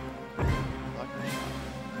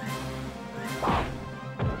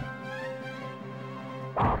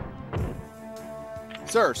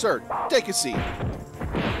 Sir, take a seat.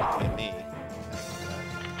 Hit me.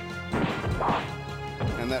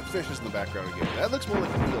 And that fish is in the background again. That looks more like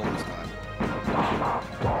a wheel this time.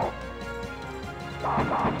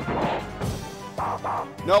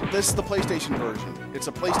 Nope, this is the PlayStation version. It's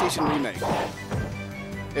a PlayStation remake.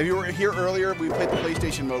 If you were here earlier, we played the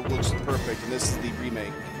PlayStation mode, which looks perfect, and this is the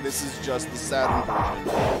remake. This is just the Saturn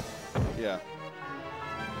version. Yeah.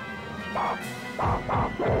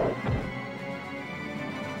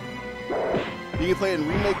 You can play it in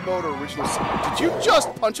remake mode or original. Did you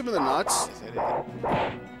just punch him in the nuts? Yes, I did.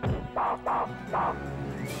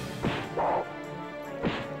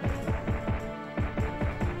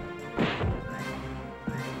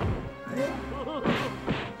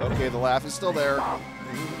 Okay, the laugh is still there.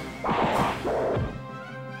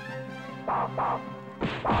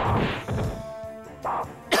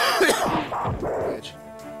 Bitch.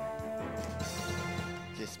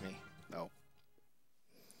 Kiss me. No.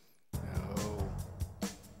 No.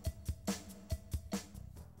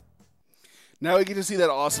 Now we get to see that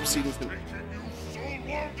awesome scene with him. So long to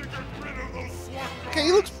get rid of those SWAT guys. Okay,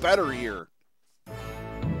 he looks better here.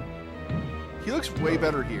 He looks way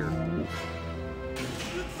better here.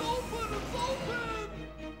 It's open! It's open!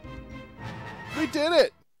 We did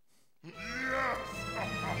it! Yes.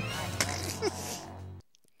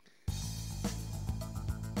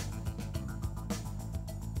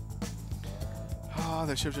 Oh,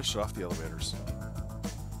 they should have just shut off the elevators.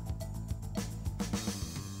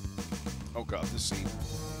 Oh god, this scene.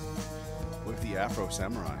 With the Afro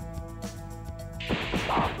Samurai.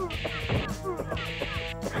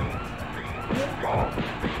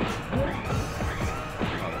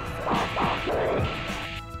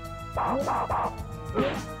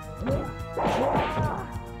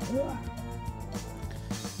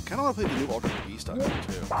 Kind of want to play the new Ultimate Beast on here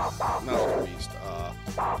too. Not Ultimate Beast.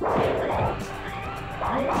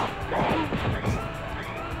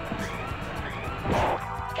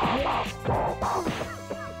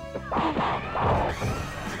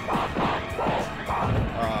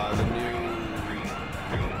 The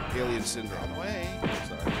new Alien Syndrome. On the way.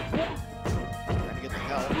 Sorry. Trying to get the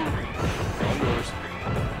help. All yours.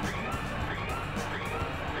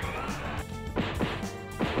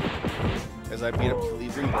 As I beat up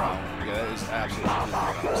Cleveland Brown. Yeah, that is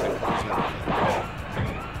absolutely Cleveland Brown.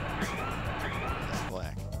 It's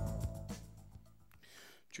black.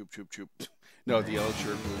 Choop, choop, choop. No, the yellow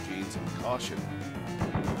shirt, blue jeans, and caution.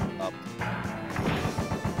 Up.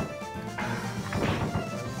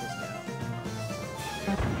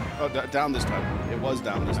 Oh, down this time. It was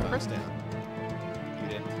down this time. Press down. You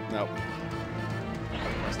didn't. No, I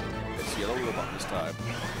pressed it. it's yellow robot this time.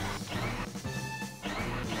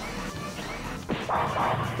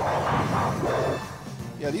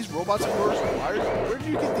 Yeah, these robots of yours, where did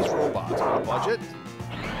you get these robots? On a budget?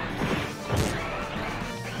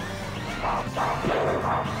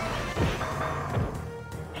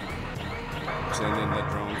 Send in the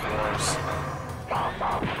drone force.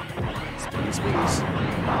 Speedy, speedies.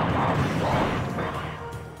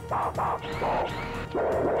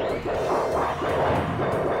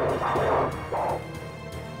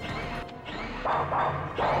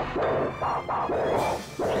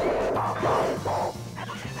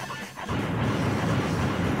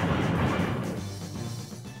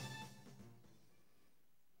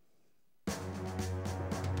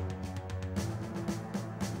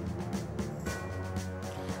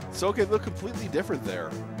 So okay, look completely different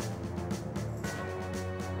there.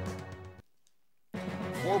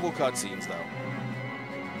 Horrible cutscenes though.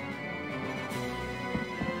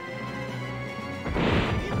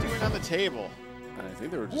 What are you doing on the table? And I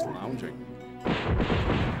think they were just lounging.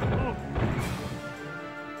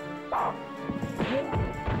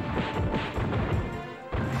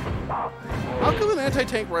 How come an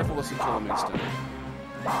anti-tank rifle doesn't kill him instantly?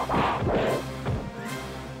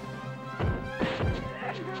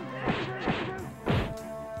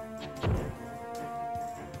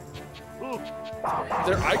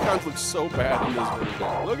 Their icons look so bad in this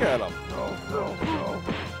version. Look at them.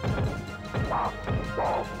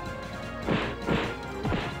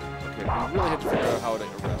 Okay, we really have to figure out how to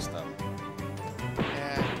arrest them.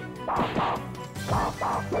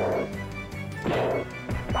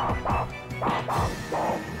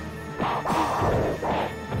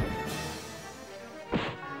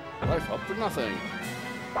 Life up for nothing.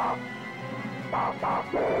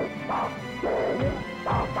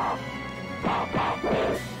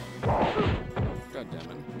 God damn it.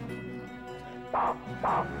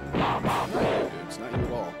 It's not you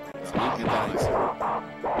at all. It's not you guys.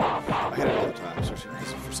 I hit it all the time, especially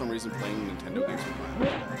because for some reason playing Nintendo games with my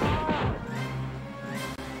eyes.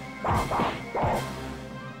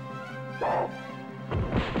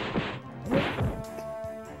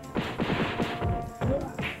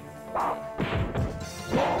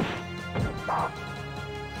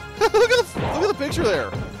 Look at the picture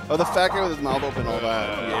there. Oh, the fat guy with his mouth open, all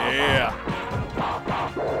that. Yeah.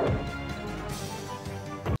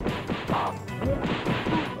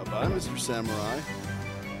 Samurai.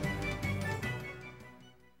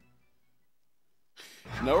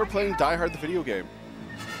 Now we're playing Die Hard the video game.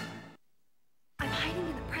 I'm hiding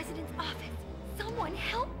in the president's office. Someone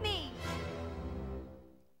help me!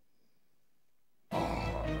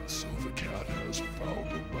 Ah, Silver Cat has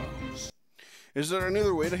found a mouse. Is there any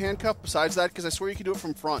other way to handcuff besides that? Because I swear you can do it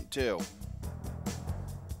from front, too.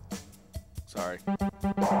 Sorry.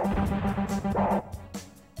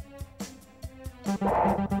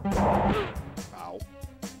 Ow.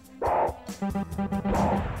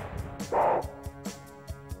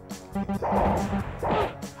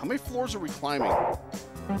 How many floors are we climbing?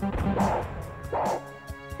 Damn it.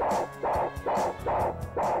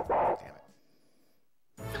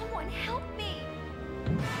 Someone help me!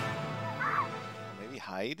 Maybe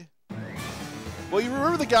hide? Well, you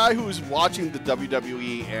remember the guy who was watching the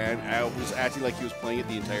WWE and was acting like he was playing it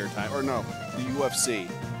the entire time? Or no, the UFC.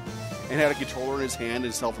 And had a controller in his hand and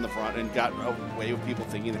himself in the front and got away with people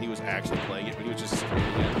thinking that he was actually playing it, but he was just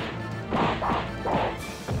screaming it.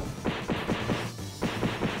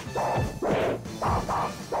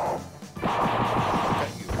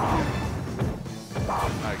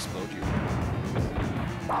 I explode you.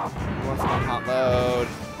 Who wants my hot load?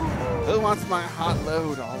 Who wants my hot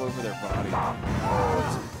load all over their body?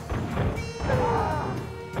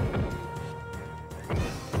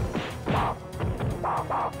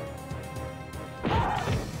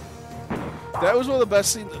 That was one of the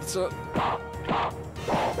best scenes. So,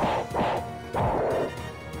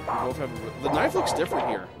 the knife looks different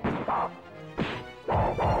here.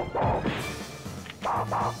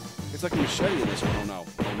 It's like a machete in this one. Oh no.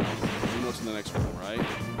 Oh no. You know it's in the next one, right?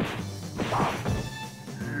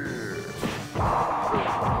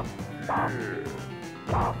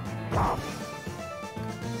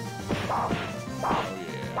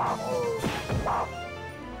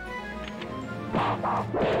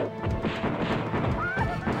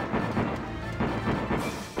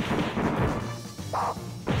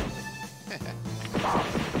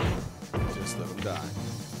 Just let him die.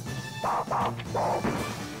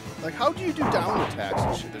 Like, how do you do down attacks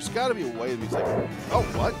and shit? There's got to be a way to be like, oh,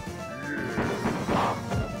 what?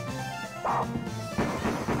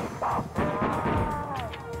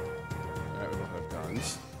 Alright, we don't have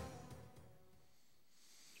guns.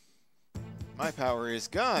 My power is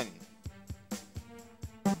gun.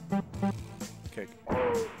 Cake.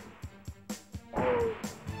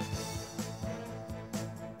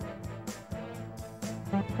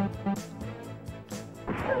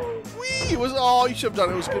 Whee! It was, oh, you should have done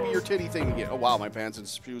it. It was going to be your titty thing again. Oh, wow, my pants and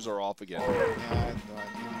shoes are off again. Yeah, I thought.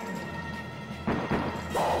 I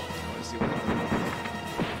want to see what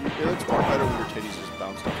It looks far better when your titties just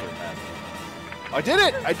bounced off their head. I did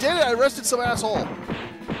it! I did it! I arrested some asshole.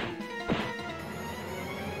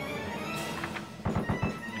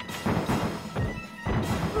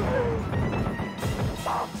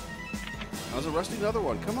 I was arresting another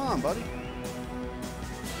one. Come on, buddy.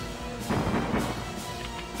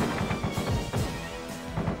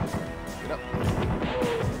 Get up.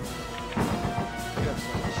 Get up,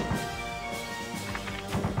 son.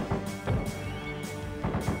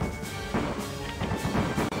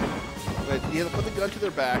 Wait, you have to put the gun to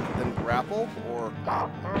their back, then grapple, or...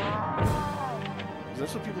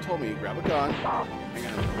 That's what people told me. Grab a gun. Hang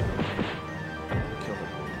on. Kill him.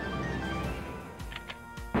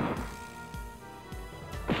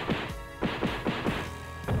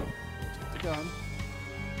 Take the gun.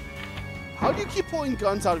 How do you keep pulling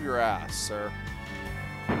guns out of your ass, sir?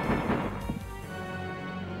 I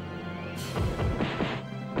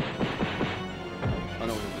know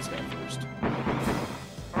we'll do this guy first.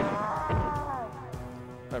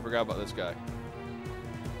 I forgot about this guy.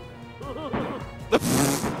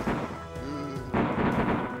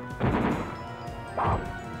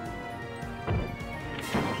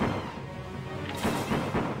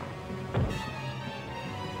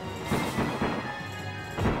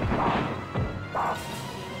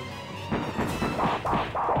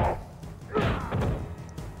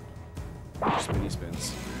 Spinny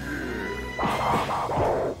spins.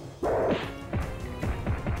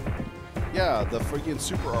 Yeah, the freaking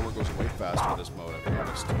super armor goes way faster this mode, I've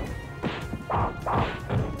noticed.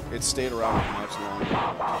 It stayed around much longer.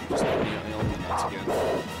 Just like the alien nuts again.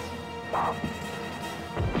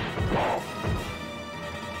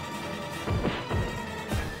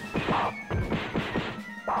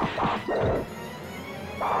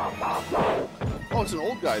 Oh, it's an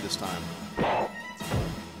old guy this time.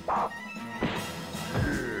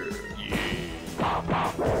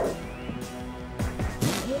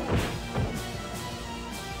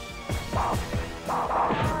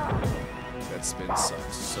 That spin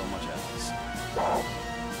sucks so much ass.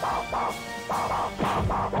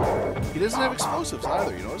 He doesn't have explosives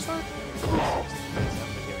either, you notice that?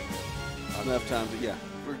 Enough time to, yeah.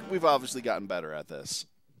 We've obviously gotten better at this.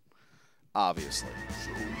 Obviously. So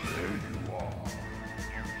there you are.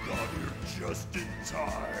 You got here just in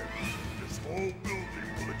time. This whole building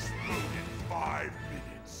will explode in 5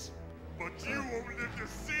 minutes. But you won't live to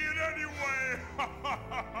see it anyway!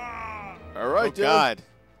 All right, Oh, dude. God.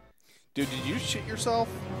 Dude, did you shit yourself?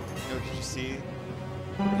 No, did you see?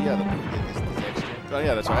 Yeah. This extra? Oh,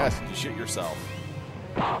 yeah, that's why I asked. Did you shit yourself?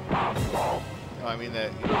 Oh, I mean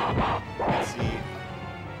that. You can see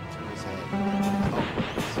through his head.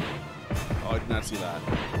 Oh, I did not see that.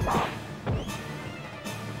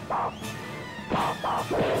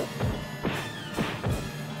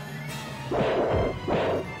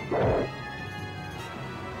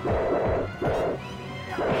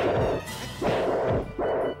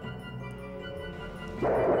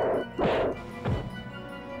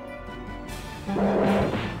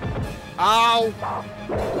 Ow!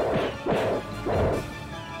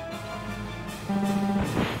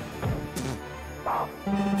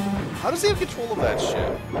 How does he have control of that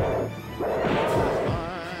shit?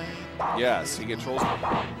 Yes, he controls.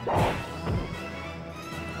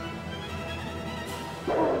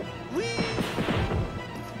 Whee!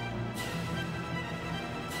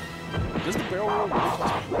 Does the barrel roll really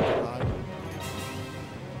touch the eye?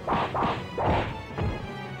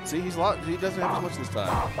 See, he doesn't have as much this time.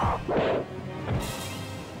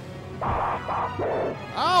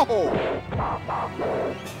 Ow!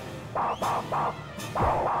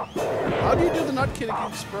 How do you do the Nut Kidding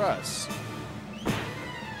Express?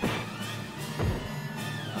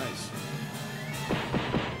 Nice.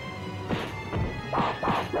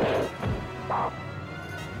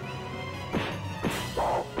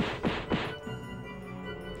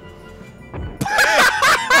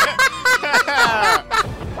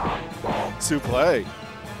 Suplex.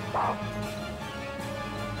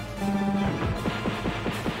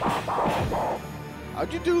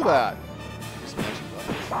 How'd you do that? Smashing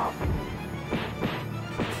buttons. Out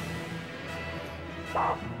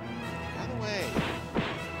of the way.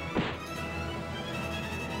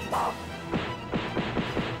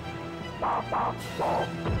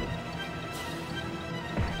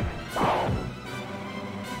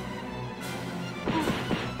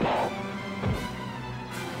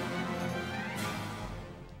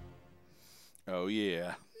 Oh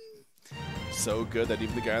yeah. So good that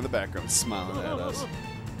even the guy in the background is smiling at us.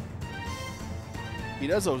 He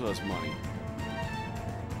does owe us money.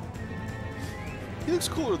 He looks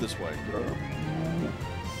cooler this way.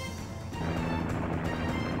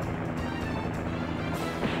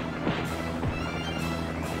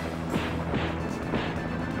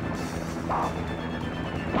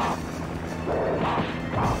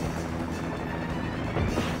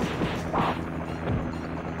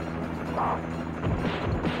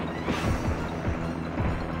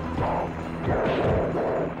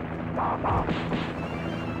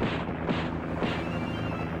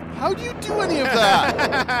 How do you do any of that?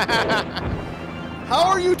 How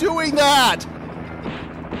are you doing that?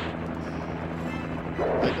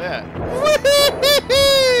 Like that.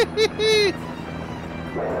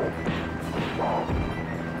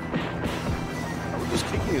 Are we just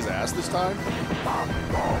kicking his ass this time?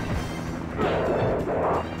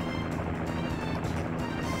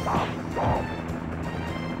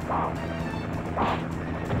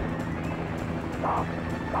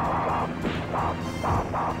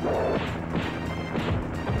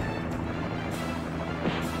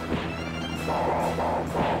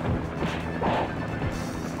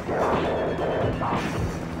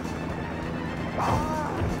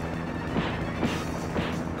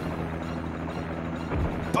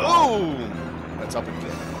 Boom! That's up and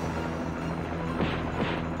kick.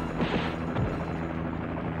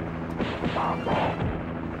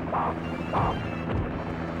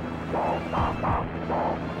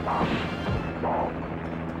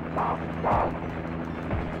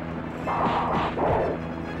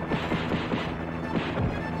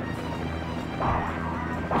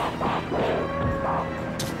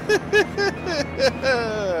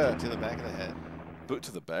 To the back of the head. Boot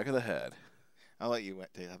to the back of the head. I'll let you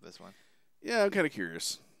have this one. Yeah, I'm kind of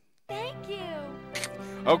curious. Thank you.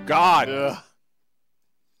 Oh, God! Ugh.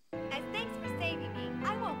 As thanks for saving me,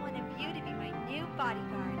 I want one of you to be my new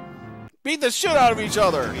bodyguard. Beat the shit out of each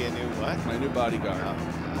other! Be a new what? My new bodyguard.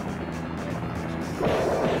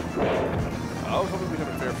 I was hoping we'd have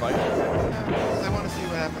a fair fight. I want to see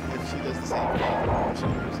what happens if she does the same thing. She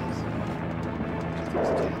loses. Just lose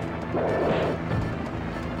a chance.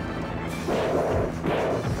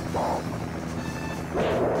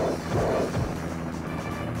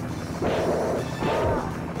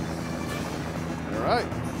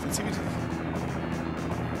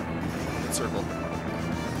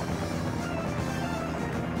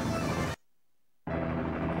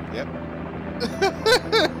 Yep.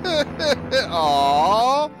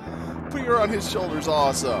 Aww. Putting her on his shoulders,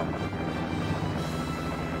 awesome.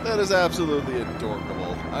 That is absolutely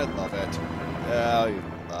adorable. I love it. I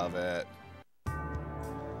love it.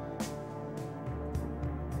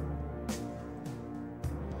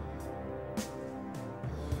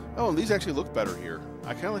 Oh, and these actually look better here.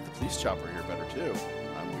 I kind of like the police chopper here better, too.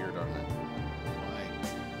 I'm weird, aren't I? Why?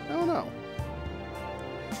 I don't know.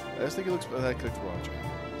 I just think it looks better. I clicked the wrong channel.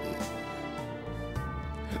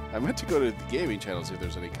 I meant to go to the gaming channel, see if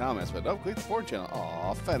there's any comments, but no, click the porn channel.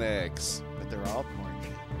 Aw, Phoenix. But they're all porn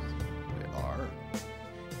channels. They are.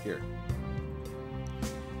 Here.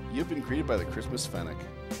 You've been greeted by the Christmas Fennec.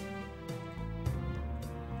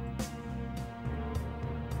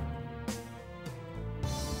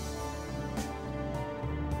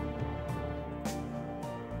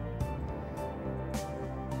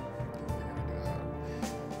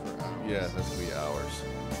 Yeah, that's going to be hours.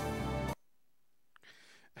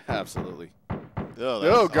 Absolutely.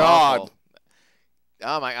 Oh, God. awful.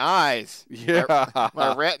 Oh, my eyes. Yeah.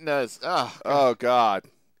 My retinas. Oh, God. Oh, God.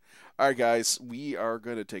 All right, guys, we are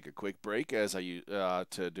going to take a quick break as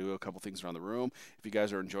to do a couple things around the room. If you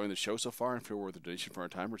guys are enjoying the show so far and feel worth a donation for our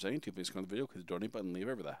time or saying to, please go on the video, click the donate button, leave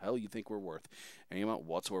whatever the hell you think we're worth. Any amount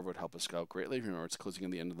whatsoever would help us out greatly. Remember, it's closing in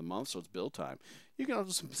the end of the month, so it's bill time. You can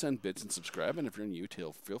also send bits and subscribe, and if you're in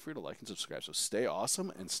YouTube, feel free to like and subscribe. So stay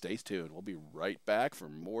awesome and stay tuned. We'll be right back for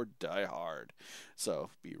more Die Hard. So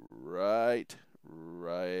be right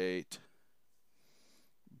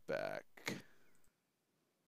back.